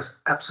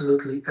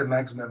absolutely a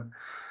maximum.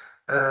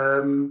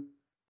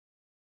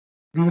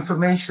 The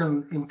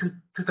information in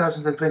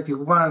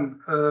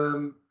 2021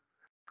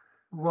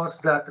 was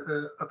that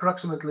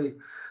approximately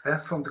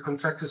from the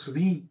contractors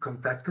we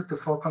contacted, the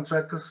 4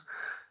 contractors,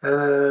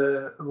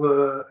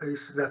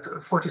 is that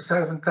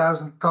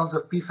 47,000 tons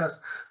of PFAS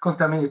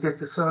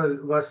contaminated soil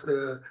was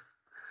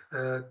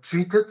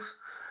treated,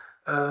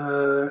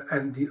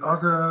 and the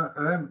other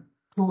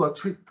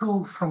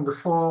 2 from the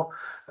 4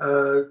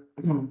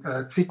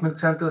 treatment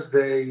centers,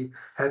 they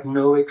had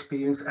no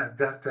experience at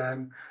that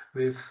time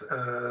with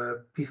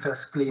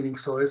PFAS cleaning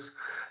soils.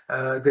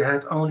 They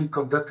had only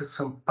conducted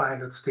some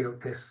pilot scale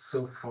tests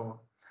so far.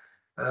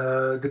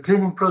 The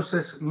cleaning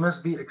process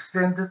must be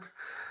extended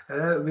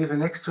with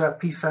an extra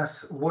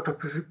PFAS water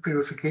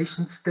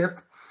purification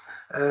step.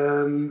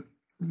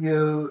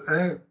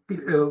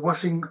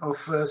 washing of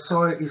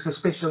soil is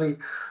especially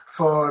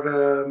for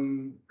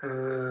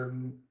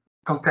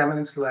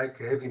contaminants like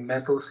heavy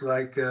metals,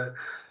 like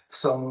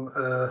some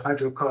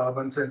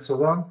hydrocarbons and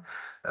so on.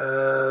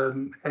 But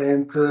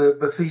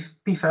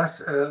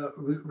PFAS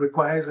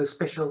requires a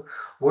special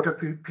water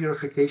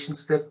purification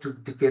step to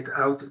get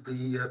out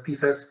the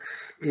PFAS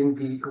in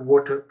the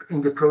water,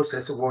 in the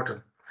process of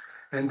water.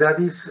 And that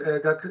is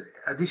that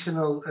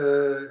additional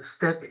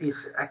step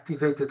is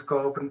activated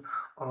carbon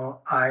or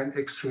ion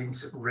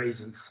exchange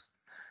resins.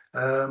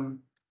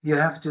 You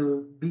have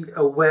to be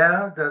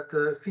aware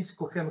that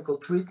physical chemical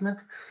treatment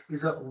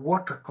is a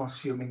water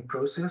consuming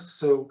process.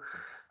 So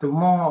the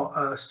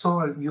more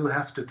soil you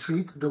have to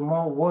treat, the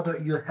more water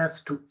you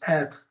have to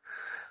add.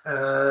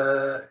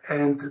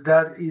 And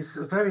that is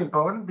very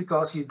important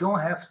because you don't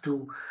have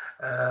to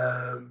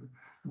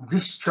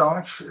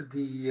discharge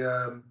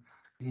the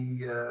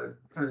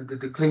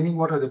cleaning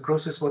water, the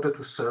process water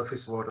to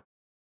surface water.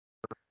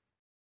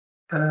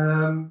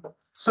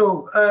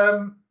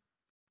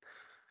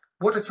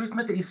 Water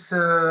treatment is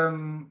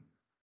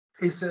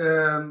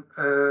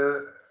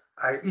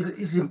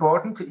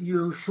important.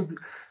 You should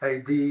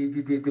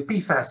the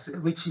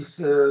PFAS, which is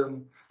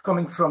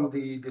coming from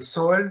the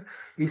soil,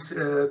 is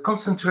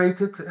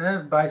concentrated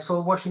by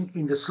soil washing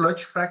in the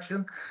sludge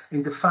fraction,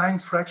 in the fine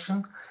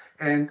fraction,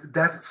 and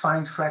that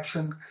fine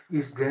fraction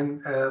is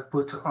then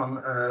put on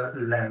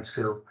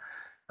landfill.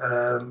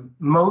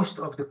 Most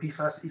of the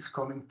PFAS is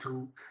coming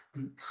to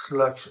the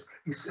sludge,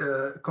 is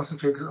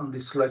concentrated on the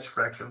sludge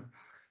fraction.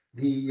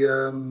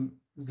 The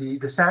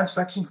sand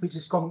fraction, which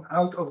is coming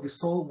out of the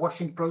soil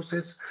washing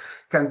process,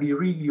 can be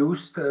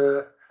reused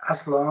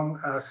as long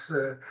as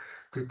the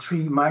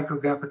 3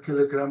 microgram per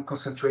kilogram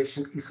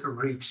concentration is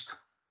reached.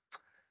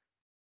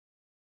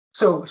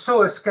 So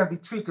soils can be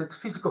treated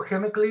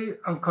physico-chemically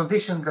on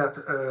condition that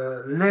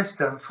less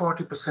than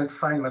 40%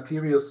 fine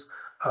materials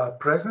are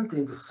present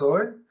in the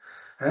soil.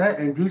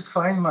 And these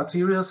fine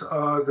materials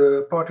are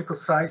the particle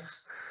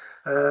size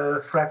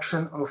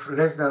fraction of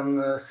less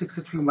than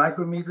 63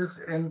 micrometers.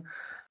 And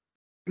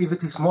if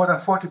it is more than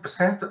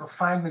 40% of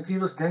fine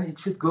materials, then it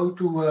should go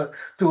to a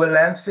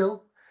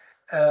landfill.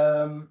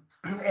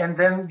 And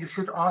then you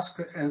should ask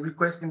and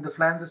request in the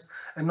Flanders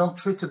a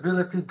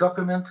non-treatability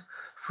document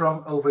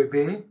from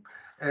OVB,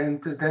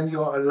 and then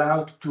you're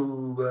allowed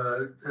to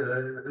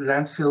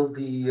landfill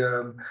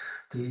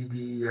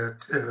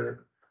the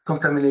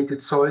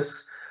contaminated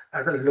soils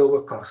at a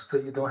lower cost.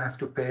 You don't have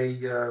to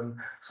pay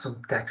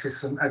some taxes,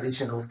 some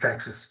additional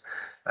taxes.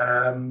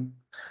 The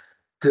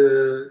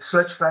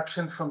sludge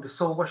fraction from the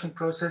soil washing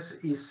process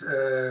is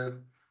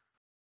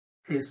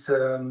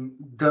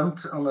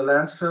dumped on the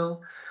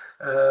landfill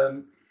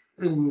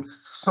in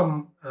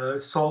some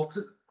salt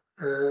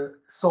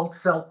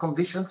cell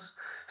conditions,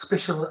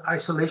 special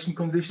isolation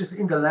conditions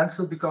in the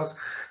landfill, because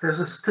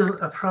there's still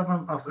a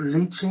problem of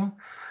leaching.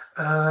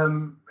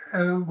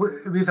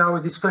 With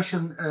our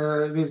discussion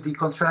with the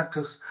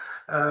contractors,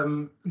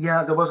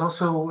 there was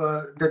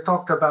also, they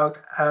talked about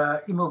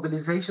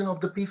immobilization of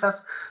the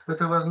PFAS, but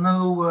there was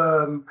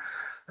no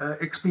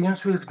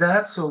experience with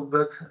that. So,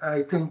 but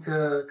I think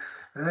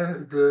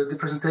the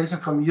presentation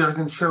from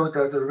Jürgen showed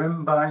that the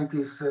rim bind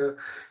is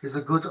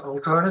a good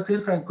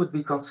alternative and could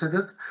be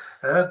considered.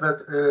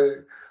 But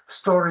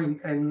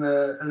storing and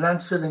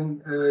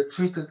landfilling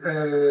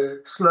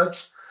treated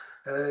sludge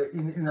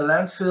in a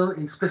landfill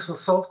in special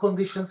salt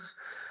conditions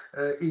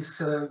is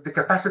the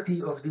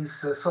capacity of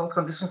these salt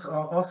conditions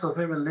are also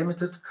very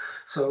limited.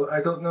 So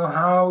I don't know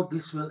how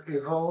this will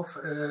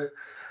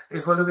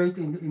evaluate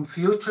in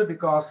future,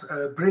 because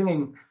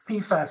bringing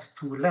PFAS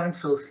to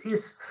landfills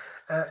is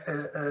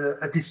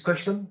a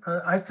discussion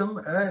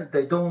item.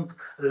 They don't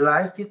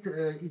like it.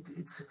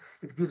 It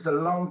gives a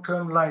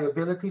long-term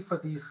liability for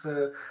these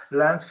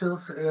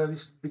landfills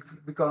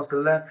because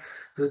the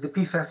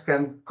PFAS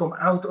can come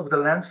out of the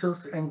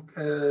landfills and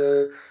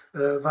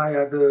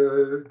via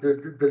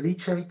the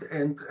leachate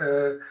and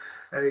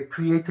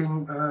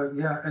creating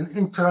an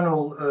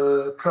internal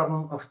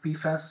problem of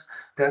PFAS.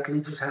 That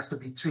leachate has to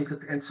be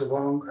treated and so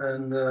on,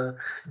 and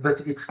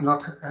but it's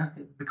not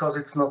because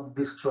it's not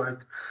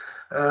destroyed.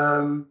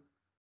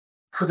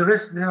 For the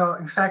rest, there are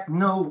in fact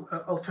no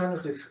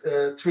alternative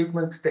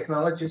treatment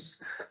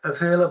technologies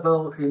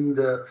available in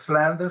the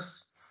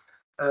Flanders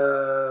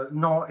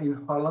nor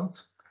in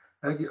Holland.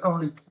 The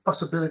only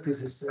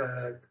possibilities is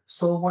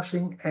soil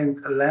washing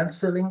and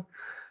landfilling,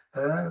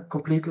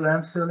 complete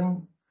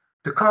landfilling.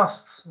 The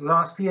costs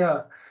last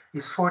year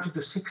is 40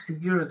 to 60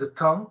 euro a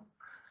ton,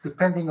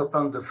 depending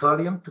upon the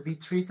volume to be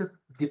treated,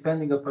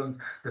 depending upon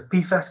the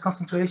PFAS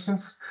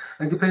concentrations,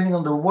 and depending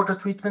on the water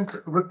treatment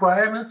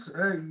requirements.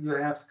 You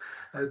have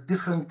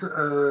different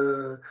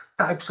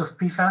types of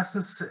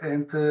PFAS,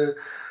 and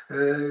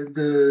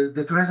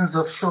the presence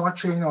of short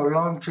chain or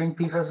long chain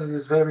PFAS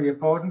is very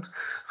important.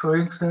 For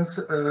instance,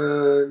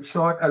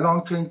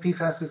 long chain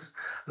PFAS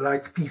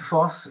like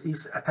PFAS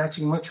is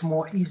attaching much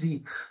more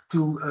easy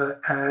to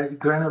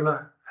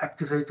granular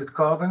activated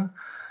carbon.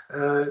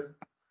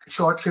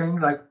 Short chain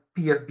like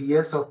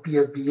PFBS or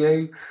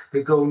PFBA.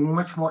 They go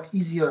much more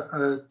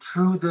easier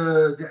through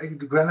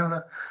the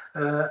granular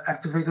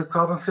activated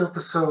carbon filter.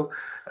 So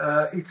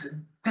it's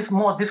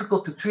more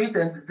difficult to treat,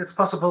 and it's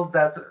possible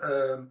that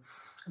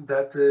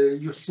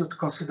you should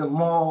consider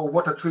more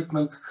water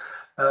treatment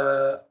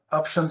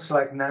options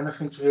like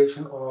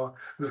nanofiltration or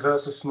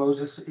reverse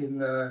osmosis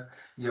in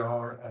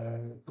your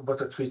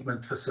water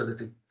treatment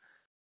facility.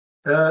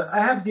 I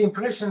have the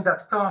impression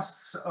that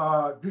costs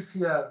are this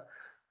year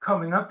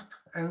coming up,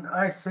 and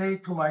I say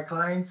to my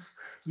clients,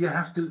 you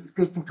have to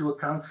take into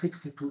account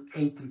 60 to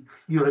 80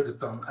 euro a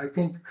ton. I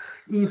think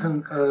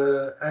even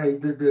the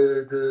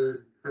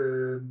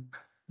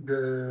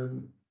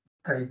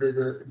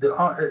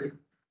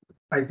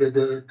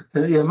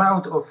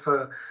amount of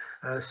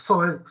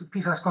soil,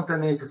 PFAS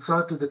contaminated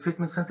soil to the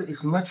treatment center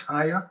is much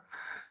higher,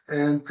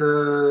 and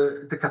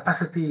the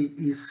capacity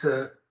is,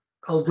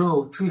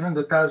 although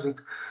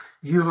 300,000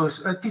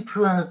 euros,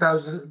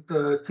 300,000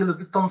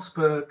 kilotons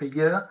per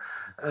year,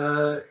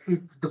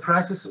 the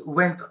prices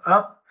went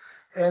up,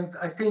 and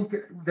I think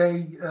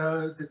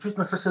the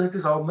treatment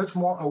facilities are much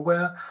more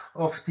aware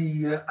of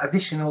the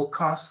additional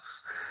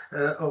costs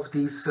of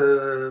these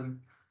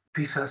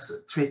PFAS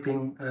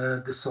treating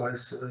the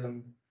soils.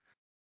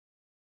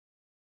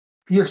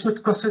 You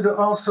should consider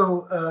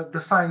also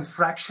the fine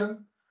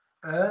fraction.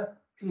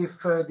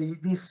 If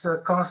this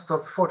cost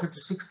of 40 to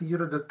 60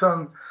 euro a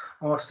ton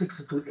or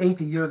 60 to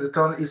 80 euro a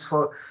ton is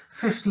for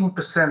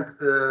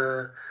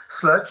 15%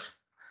 sludge,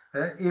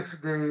 if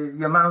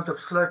the amount of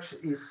sludge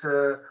is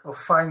of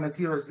fine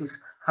materials is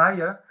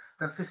higher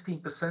than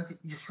 15%,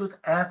 you should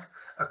add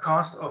a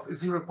cost of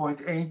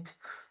 0.8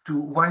 to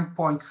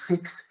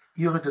 1.6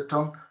 euro a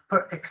ton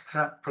per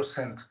extra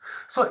percent.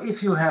 So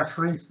if you have,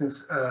 for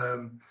instance,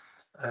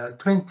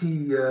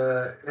 20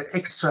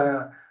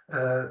 extra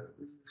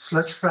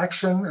sludge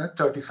fraction,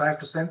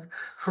 35%,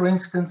 for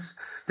instance,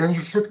 then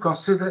you should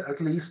consider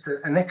at least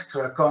an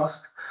extra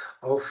cost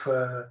of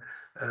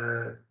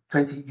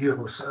 20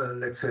 euros,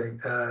 let's say,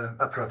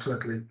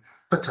 approximately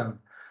per ton.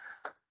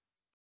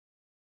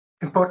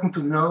 Important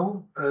to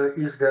know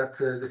is that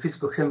the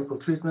physical-chemical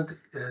treatment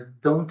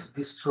don't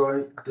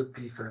destroy the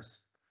PFAS.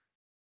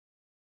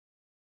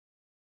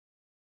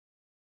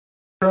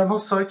 Thermal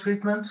soil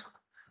treatment.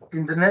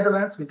 In the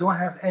Netherlands, we don't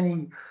have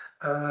any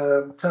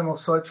thermal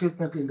soil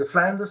treatment in the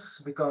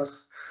Flanders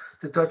because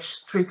the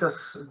Dutch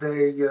treaters,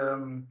 they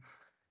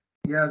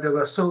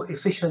were so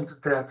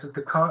efficient that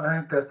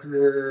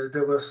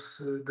there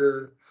was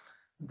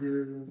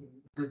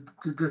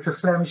the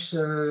Flemish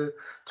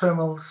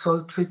thermal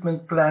soil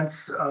treatment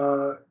plants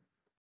were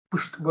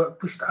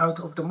pushed out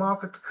of the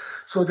market.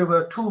 So there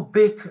were two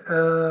big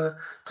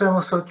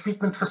thermal soil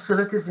treatment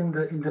facilities in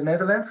the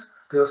Netherlands.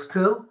 There are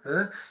still,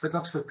 but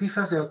not for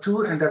PFAS, there are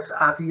two, and that's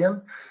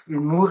ATM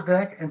in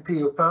Moerdijk and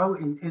TU Pauw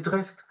in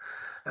Utrecht.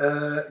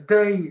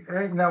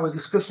 In our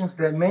discussions,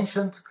 they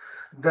mentioned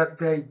that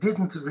they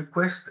didn't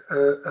request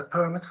a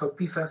permit for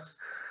PFAS,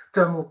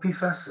 thermal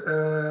PFAS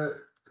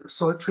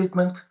soil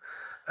treatment,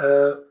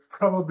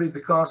 probably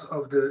because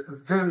of the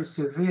very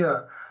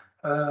severe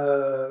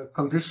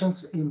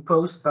conditions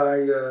imposed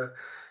by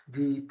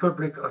the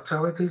public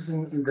authorities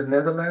in the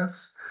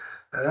Netherlands.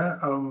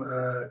 On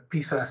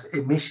PFAS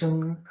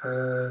emission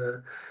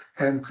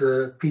and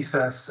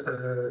PFAS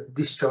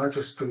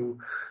discharges to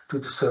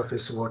the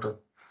surface water.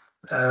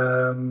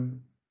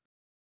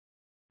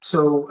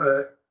 So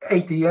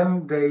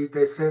ATM,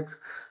 they said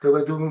they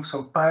were doing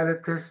some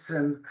pilot tests,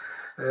 and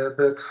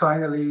but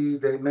finally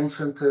they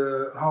mentioned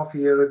half a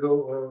year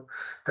ago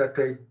that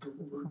they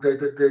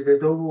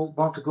don't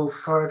want to go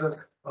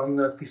further on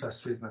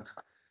PFAS treatment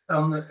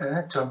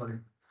thermally.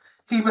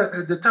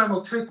 The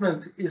thermal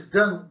treatment is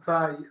done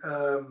by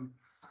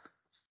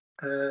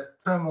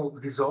thermal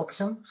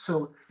desorption.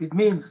 So it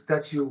means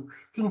that you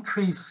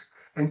increase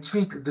and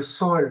treat the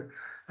soil,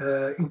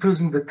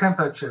 increasing the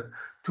temperature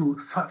to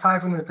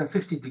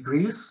 550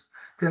 degrees.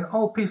 Then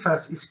all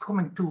PFAS is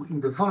coming to in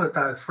the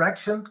volatile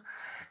fraction,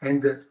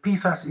 and the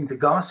PFAS in the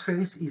gas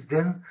phase is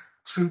then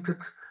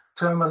treated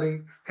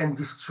thermally and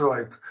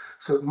destroyed.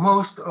 So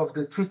most of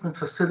the treatment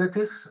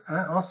facilities,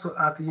 also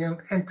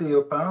ATM and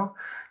TU Pauw,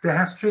 they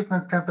have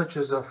treatment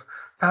temperatures of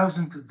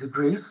 1000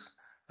 degrees.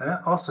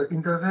 Also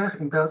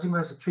Interweg in Belgium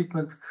has a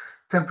treatment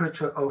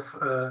temperature of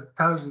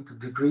 1000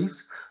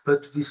 degrees,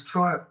 but to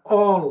destroy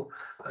all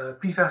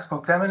PFAS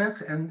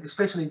contaminants, and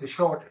especially the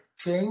short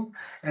chain,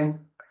 and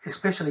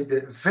especially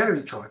the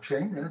very short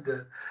chain,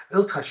 the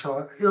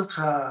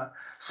ultra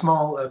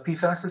small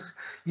PFASs,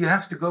 you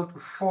have to go to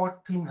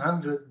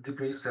 1400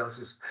 degrees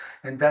Celsius,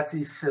 and that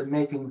is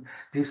making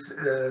this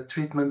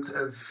treatment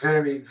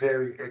very,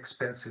 very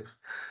expensive.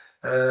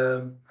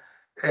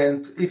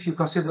 And if you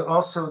consider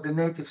also the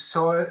native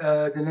soil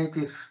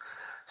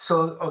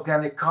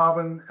organic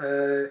carbon,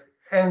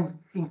 and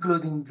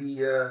including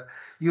the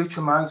huge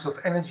amounts of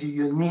energy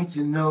you need,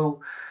 you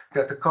know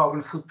that the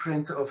carbon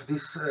footprint of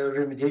this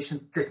remediation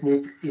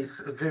technique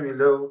is very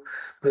low,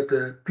 but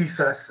the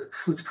PFAS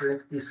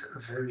footprint is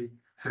very,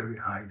 very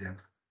high then.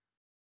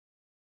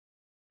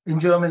 In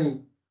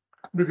Germany,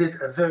 we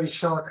did a very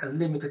short and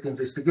limited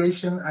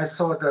investigation. I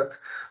saw that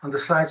on the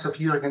slides of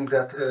Jürgen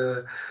that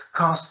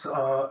costs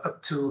are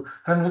up to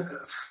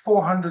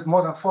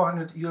more than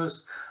 400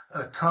 euros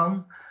a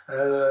ton.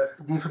 The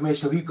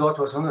information we got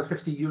was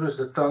 150 euros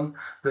a ton,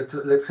 but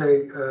let's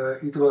say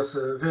it was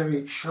a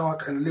very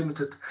short and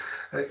limited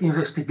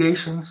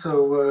investigation.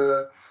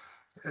 So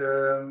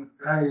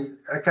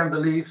I can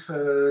believe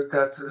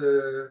that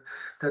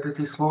it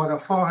is more than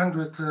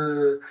 400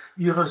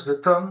 euros a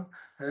ton.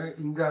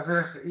 In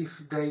Daver,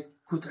 if they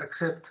could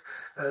accept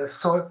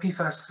soil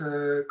PFAS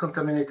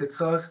contaminated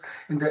soils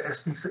in their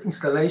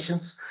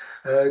installations,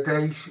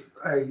 they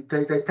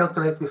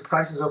calculate with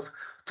prices of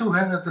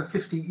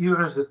 250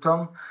 euros a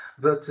ton.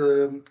 But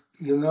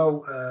you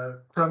know,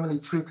 thermally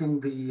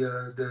treating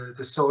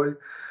the soil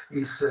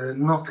is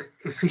not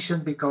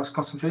efficient because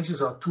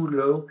concentrations are too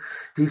low.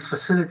 These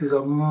facilities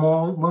are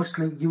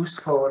mostly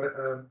used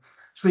for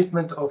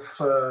treatment of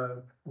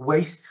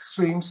waste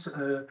streams,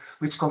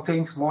 which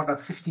contains more than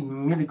 50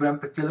 milligram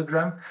per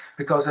kilogram,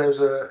 because there's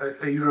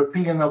a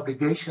European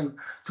obligation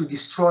to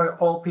destroy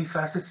all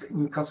PFAS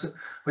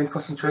when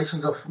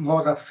concentrations of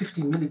more than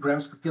 50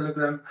 milligrams per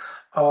kilogram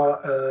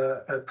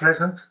are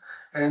present.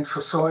 And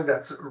for soil,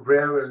 that's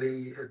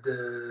rarely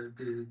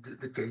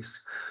the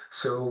case.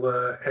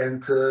 So,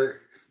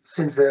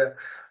 since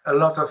a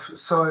lot of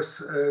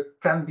soils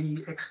can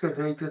be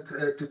excavated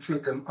to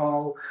treat them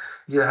all,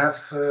 you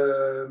have,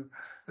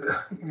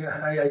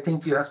 I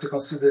think you have to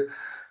consider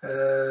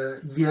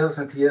years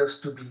and years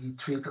to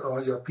treat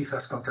all your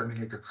PFAS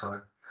contaminated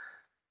soil.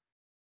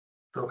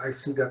 So I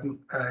see that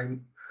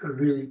I'm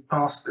really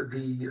past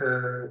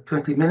the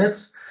 20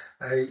 minutes.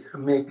 I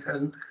make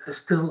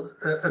still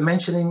a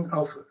mentioning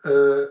of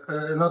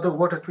another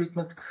water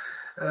treatment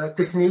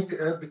technique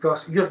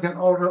because Jürgen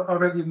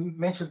already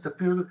mentioned the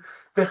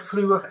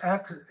perfluor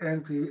act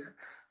and the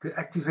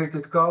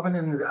activated carbon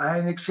and the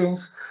ion exchange,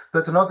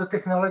 but another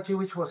technology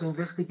which was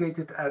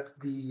investigated at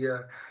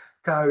the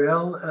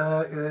KUL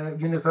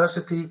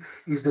University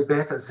is the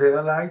beta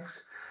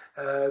zeolites.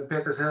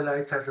 Beta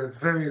zeolites has a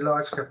very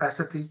large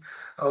capacity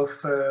of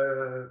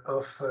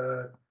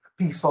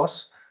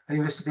PFAS. An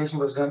investigation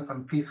was done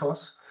on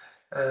PFAS,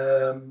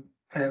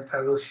 and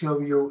I will show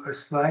you a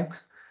slide.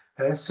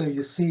 So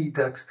you see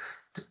that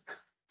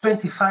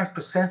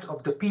 25%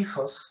 of the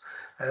PFAS,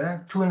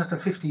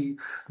 250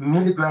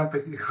 milligram per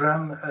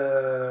gram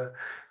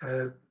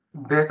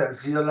beta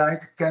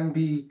zeolite can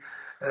be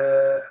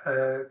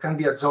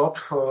absorbed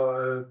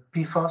for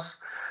PFAS,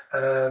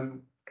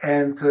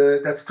 and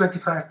that's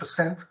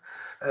 25%,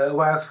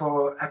 while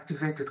for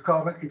activated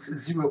carbon it's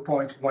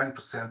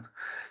 0.1%.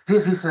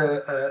 This is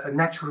a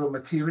natural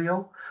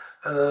material,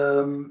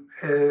 and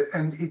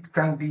it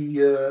can be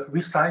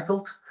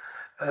recycled,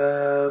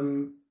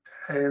 and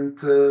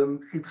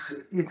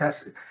it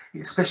has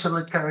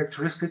special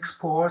characteristics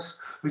pores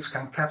which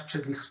can capture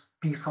these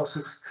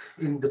PFAS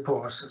in the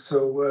pores.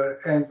 So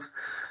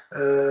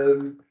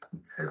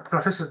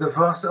Professor De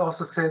Vos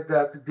also said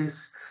that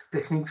these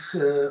techniques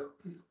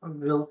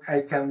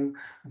can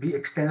be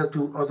extended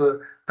to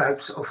other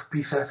types of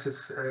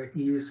PFAS.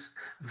 He is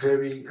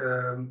very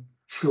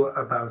sure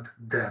about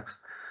that.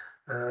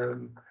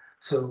 And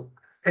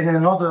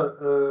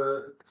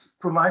another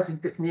promising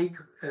technique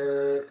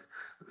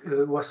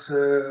was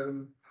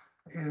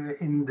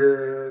in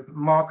the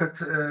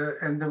market,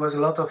 and there was a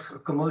lot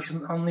of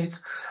commotion on it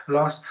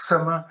last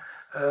summer.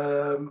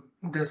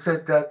 They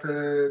said that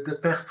the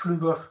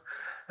perfluor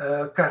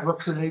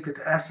carboxylated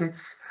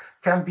acids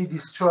can be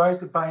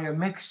destroyed by a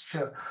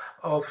mixture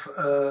of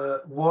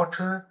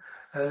water,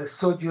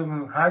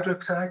 sodium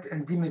hydroxide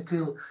and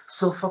dimethyl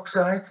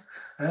sulfoxide.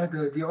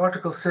 The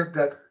article said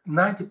that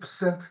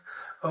 90%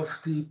 of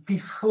the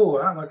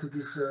P4, but it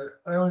is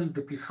only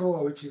the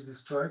P4 which is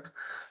destroyed,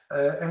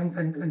 and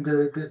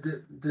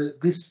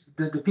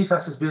the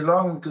PFAS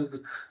belonging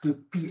to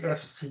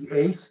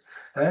PFCAs.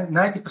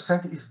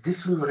 90% is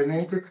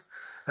defluorinated.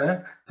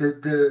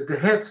 The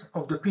head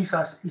of the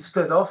PFAS is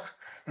cut off,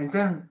 and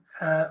then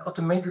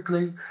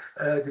automatically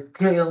the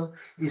tail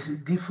is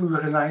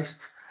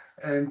defluorinized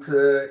and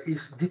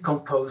is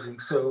decomposing.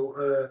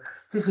 So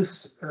this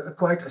is a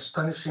quite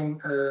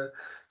astonishing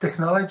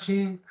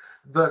technology,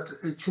 but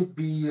it should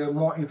be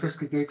more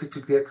investigated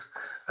to get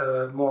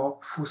more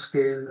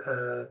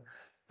full-scale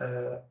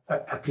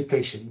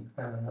application.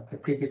 I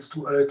think it's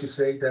too early to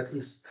say that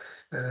is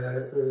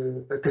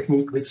a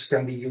technique which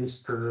can be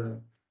used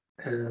in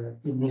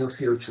near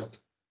future.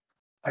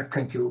 I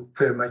thank you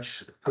very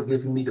much for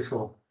giving me the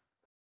floor.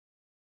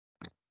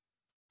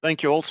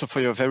 Thank you also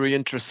for your very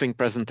interesting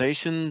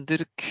presentation,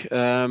 Dirk.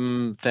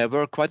 There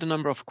were quite a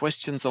number of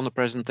questions on the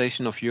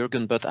presentation of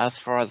Jürgen, but as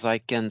far as I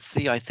can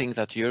see, I think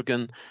that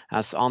Jürgen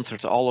has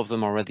answered all of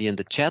them already in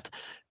the chat.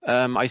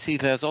 I see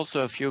there's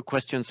also a few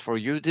questions for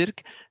you,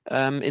 Dirk,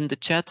 in the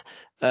chat.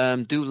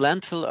 Do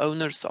landfill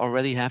owners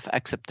already have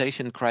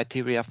acceptation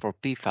criteria for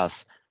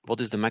PFAS?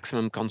 What is the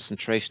maximum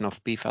concentration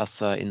of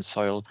PFAS in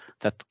soil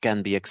that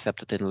can be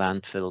accepted in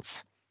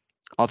landfills?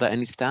 Are there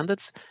any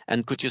standards?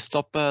 And could you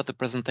stop the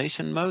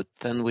presentation mode?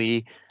 Then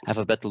we have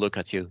a better look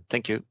at you.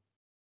 Thank you.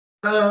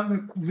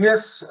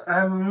 Yes,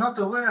 I'm not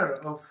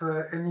aware of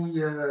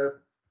any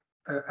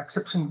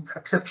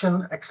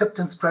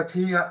acceptance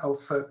criteria of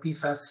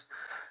PFAS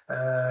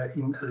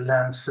in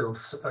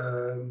landfills.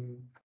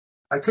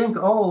 I think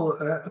all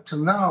up to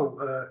now,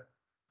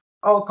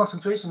 all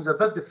concentrations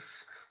above the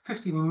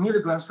 50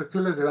 milligrams per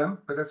kilogram,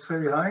 but that's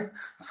very high,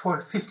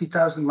 for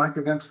 50,000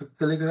 micrograms per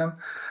kilogram,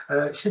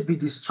 should be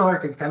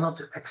destroyed and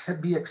cannot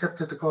be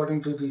accepted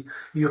according to the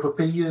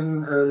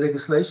European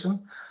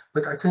legislation.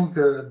 But I think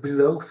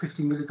below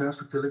 50 milligrams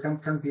per kilogram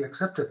can be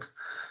accepted.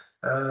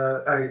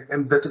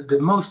 But the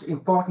most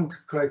important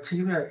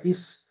criteria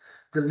is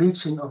the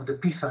leaching of the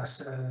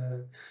PFAS,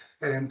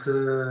 and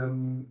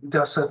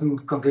there are certain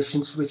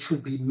conditions which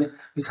should be met,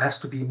 it has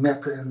to be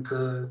met, and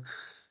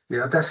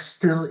yeah, that's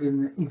still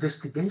in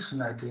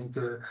investigation. I think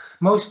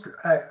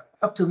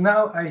up till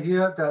now I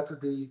hear that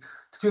the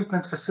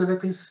treatment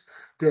facilities,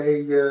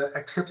 they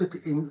accept it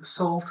in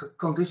salt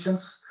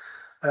conditions.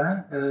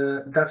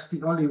 That's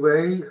the only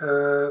way,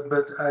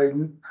 but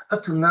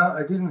up till now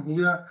I didn't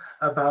hear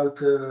about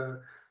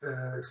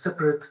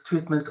separate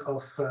treatment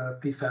of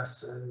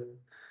PFAS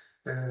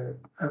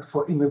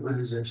for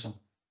immobilization.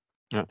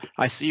 Yeah,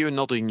 I see you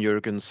nodding,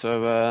 Jürgen.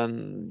 So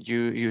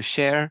you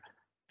share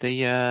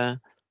the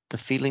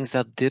feelings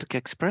that Dirk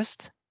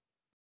expressed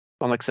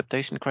on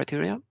acceptation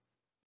criteria.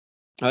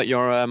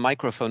 Your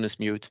microphone is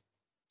mute.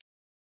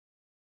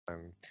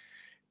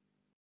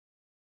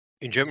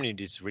 In Germany, it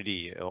is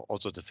really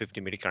also the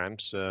 50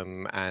 milligrams,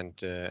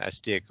 and as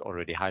Dirk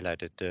already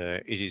highlighted,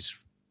 it is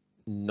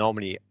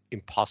normally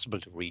impossible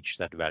to reach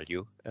that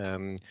value.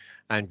 And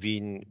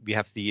we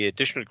have the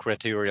additional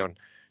criterion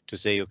to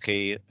say,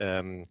 okay,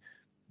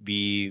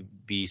 we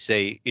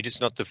say it is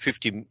not the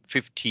 50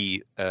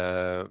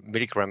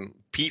 milligram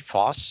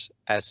PFAS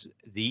as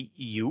the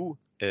EU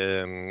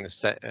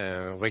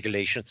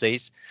regulation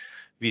says.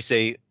 We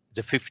say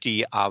the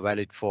 50 are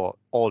valid for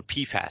all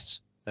PFAS.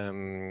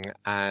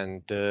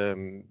 And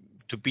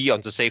to be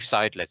on the safe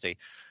side, let's say.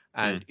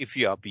 And if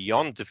you are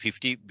beyond the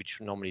 50, which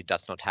normally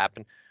does not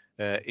happen,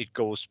 it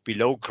goes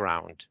below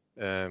ground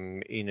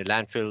in a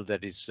landfill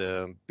that is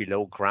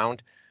below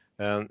ground.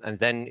 And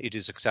then it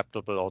is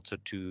acceptable also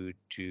to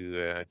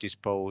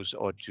dispose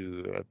or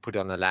to put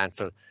on a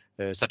landfill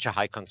such a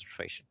high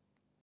concentration.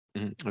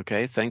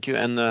 Okay, thank you.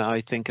 And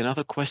I think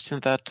another question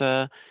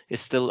that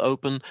is still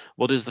open: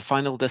 what is the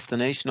final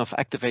destination of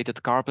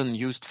activated carbon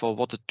used for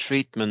water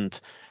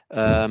treatment?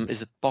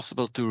 Is it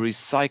possible to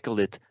recycle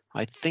it?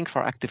 I think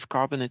for active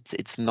carbon,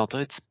 it's not.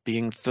 It's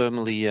being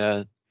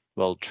thermally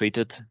well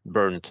treated,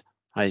 burned,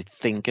 I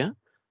think.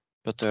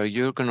 But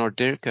Jürgen or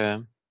Dirk?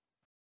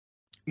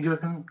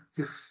 Jürgen,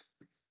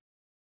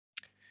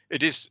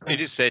 It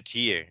is said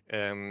here,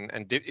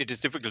 and it is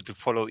difficult to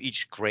follow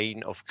each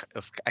grain of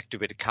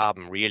activated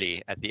carbon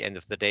really at the end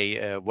of the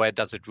day. Where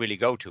does it really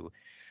go to?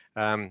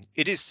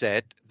 It is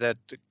said that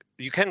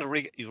you can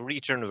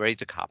regenerate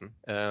the carbon.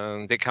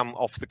 They come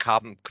off the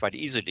carbon quite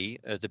easily,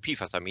 the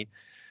PFAS I mean.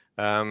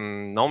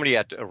 Normally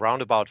at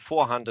around about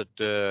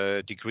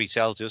 400 degrees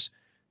Celsius,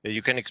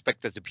 you can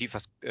expect that the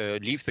PFAS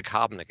leave the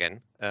carbon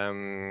again.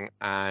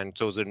 And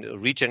so the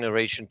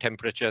regeneration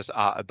temperatures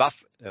are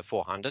above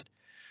 400.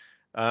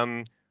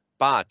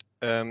 But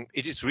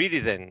it is really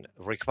then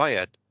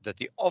required that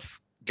the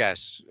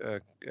off-gas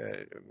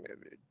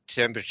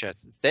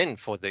temperatures then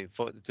for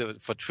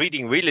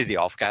treating really the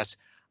off-gas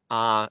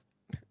are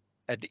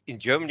in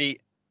Germany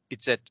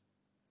it's at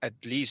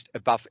least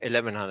above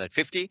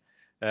 1150.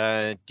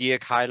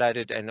 Dirk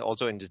highlighted, and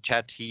also in the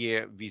chat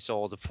here we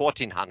saw the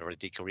 1400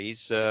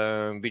 degrees,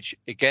 which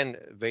again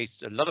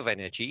wastes a lot of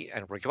energy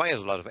and requires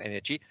a lot of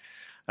energy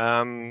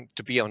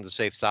to be on the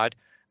safe side.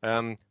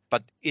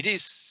 But it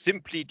is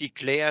simply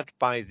declared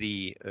by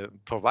the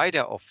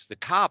provider of the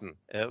carbon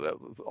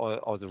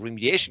or the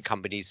remediation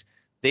companies.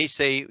 They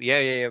say,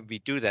 yeah, we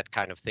do that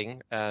kind of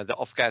thing. The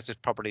off-gas is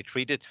properly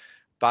treated,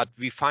 but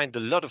we find a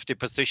lot of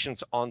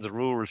depositions on the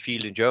rural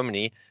field in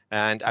Germany.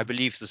 And I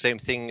believe the same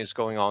thing is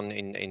going on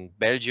in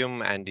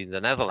Belgium and in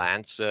the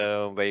Netherlands,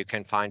 where you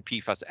can find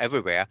PFAS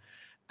everywhere.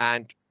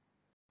 And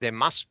there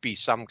must be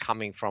some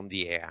coming from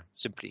the air,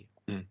 simply.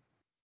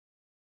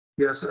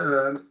 Yes.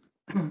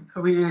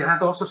 We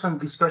had also some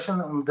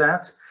discussion on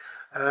that.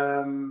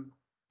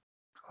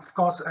 Of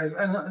course,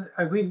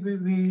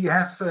 we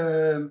have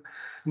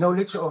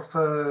knowledge of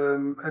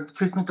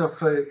treatment of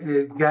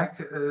GAC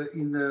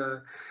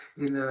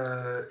in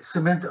a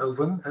cement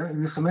oven.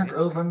 In the cement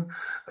oven,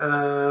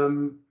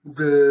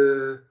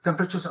 the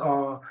temperatures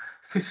are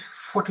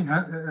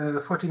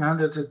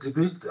 1400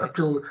 degrees up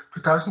till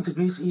 2000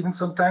 degrees even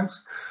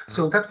sometimes.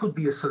 So that could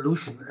be a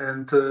solution.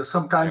 And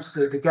sometimes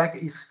the GAC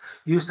is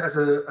used as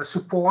a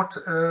support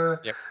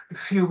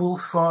fuel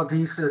for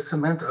these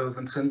cement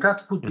ovens, and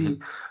that could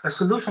be a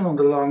solution on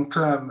the long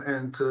term.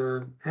 And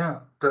yeah,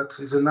 that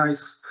is a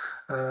nice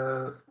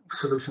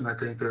solution, I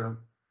think.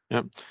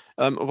 Yeah.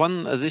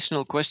 One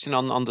additional question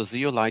on the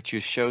zeolite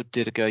you showed,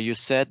 Dirk. You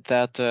said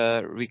that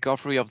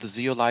recovery of the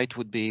zeolite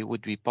would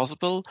be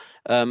possible.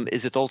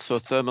 Is it also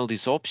thermal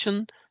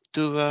desorption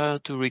to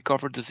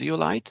recover the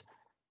zeolite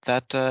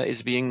that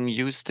is being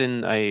used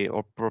in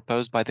or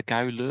proposed by the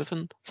KU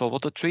Leuven for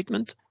water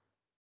treatment,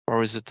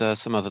 or is it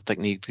some other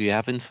technique? Do you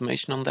have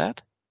information on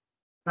that?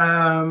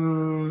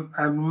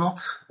 I'm not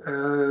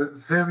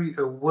very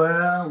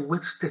aware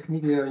which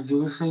technique they are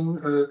using,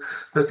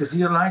 but the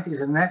zeolite is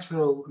a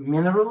natural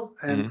mineral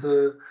and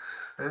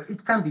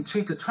it can be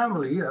treated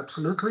thermally,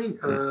 absolutely.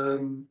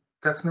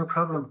 That's no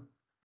problem.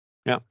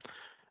 Yeah.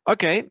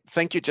 Okay,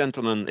 thank you,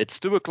 gentlemen. It's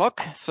 2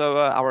 o'clock, so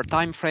our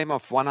time frame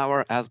of 1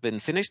 hour has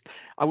been finished.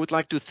 I would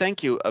like to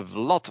thank you a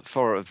lot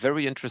for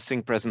very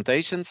interesting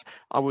presentations.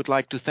 I would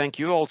like to thank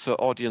you also,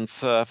 audience,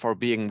 for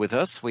being with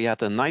us. We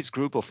had a nice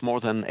group of more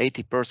than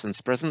 80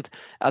 persons present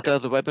at the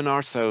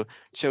webinar, so it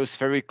shows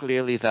very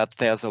clearly that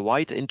there's a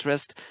wide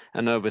interest.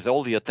 And with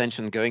all the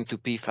attention going to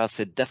PFAS,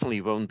 it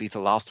definitely won't be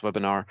the last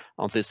webinar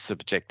on this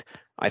subject.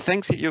 I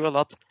thank you a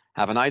lot.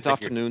 Have a nice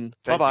afternoon.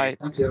 Bye-bye.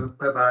 Thank you.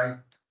 Bye-bye.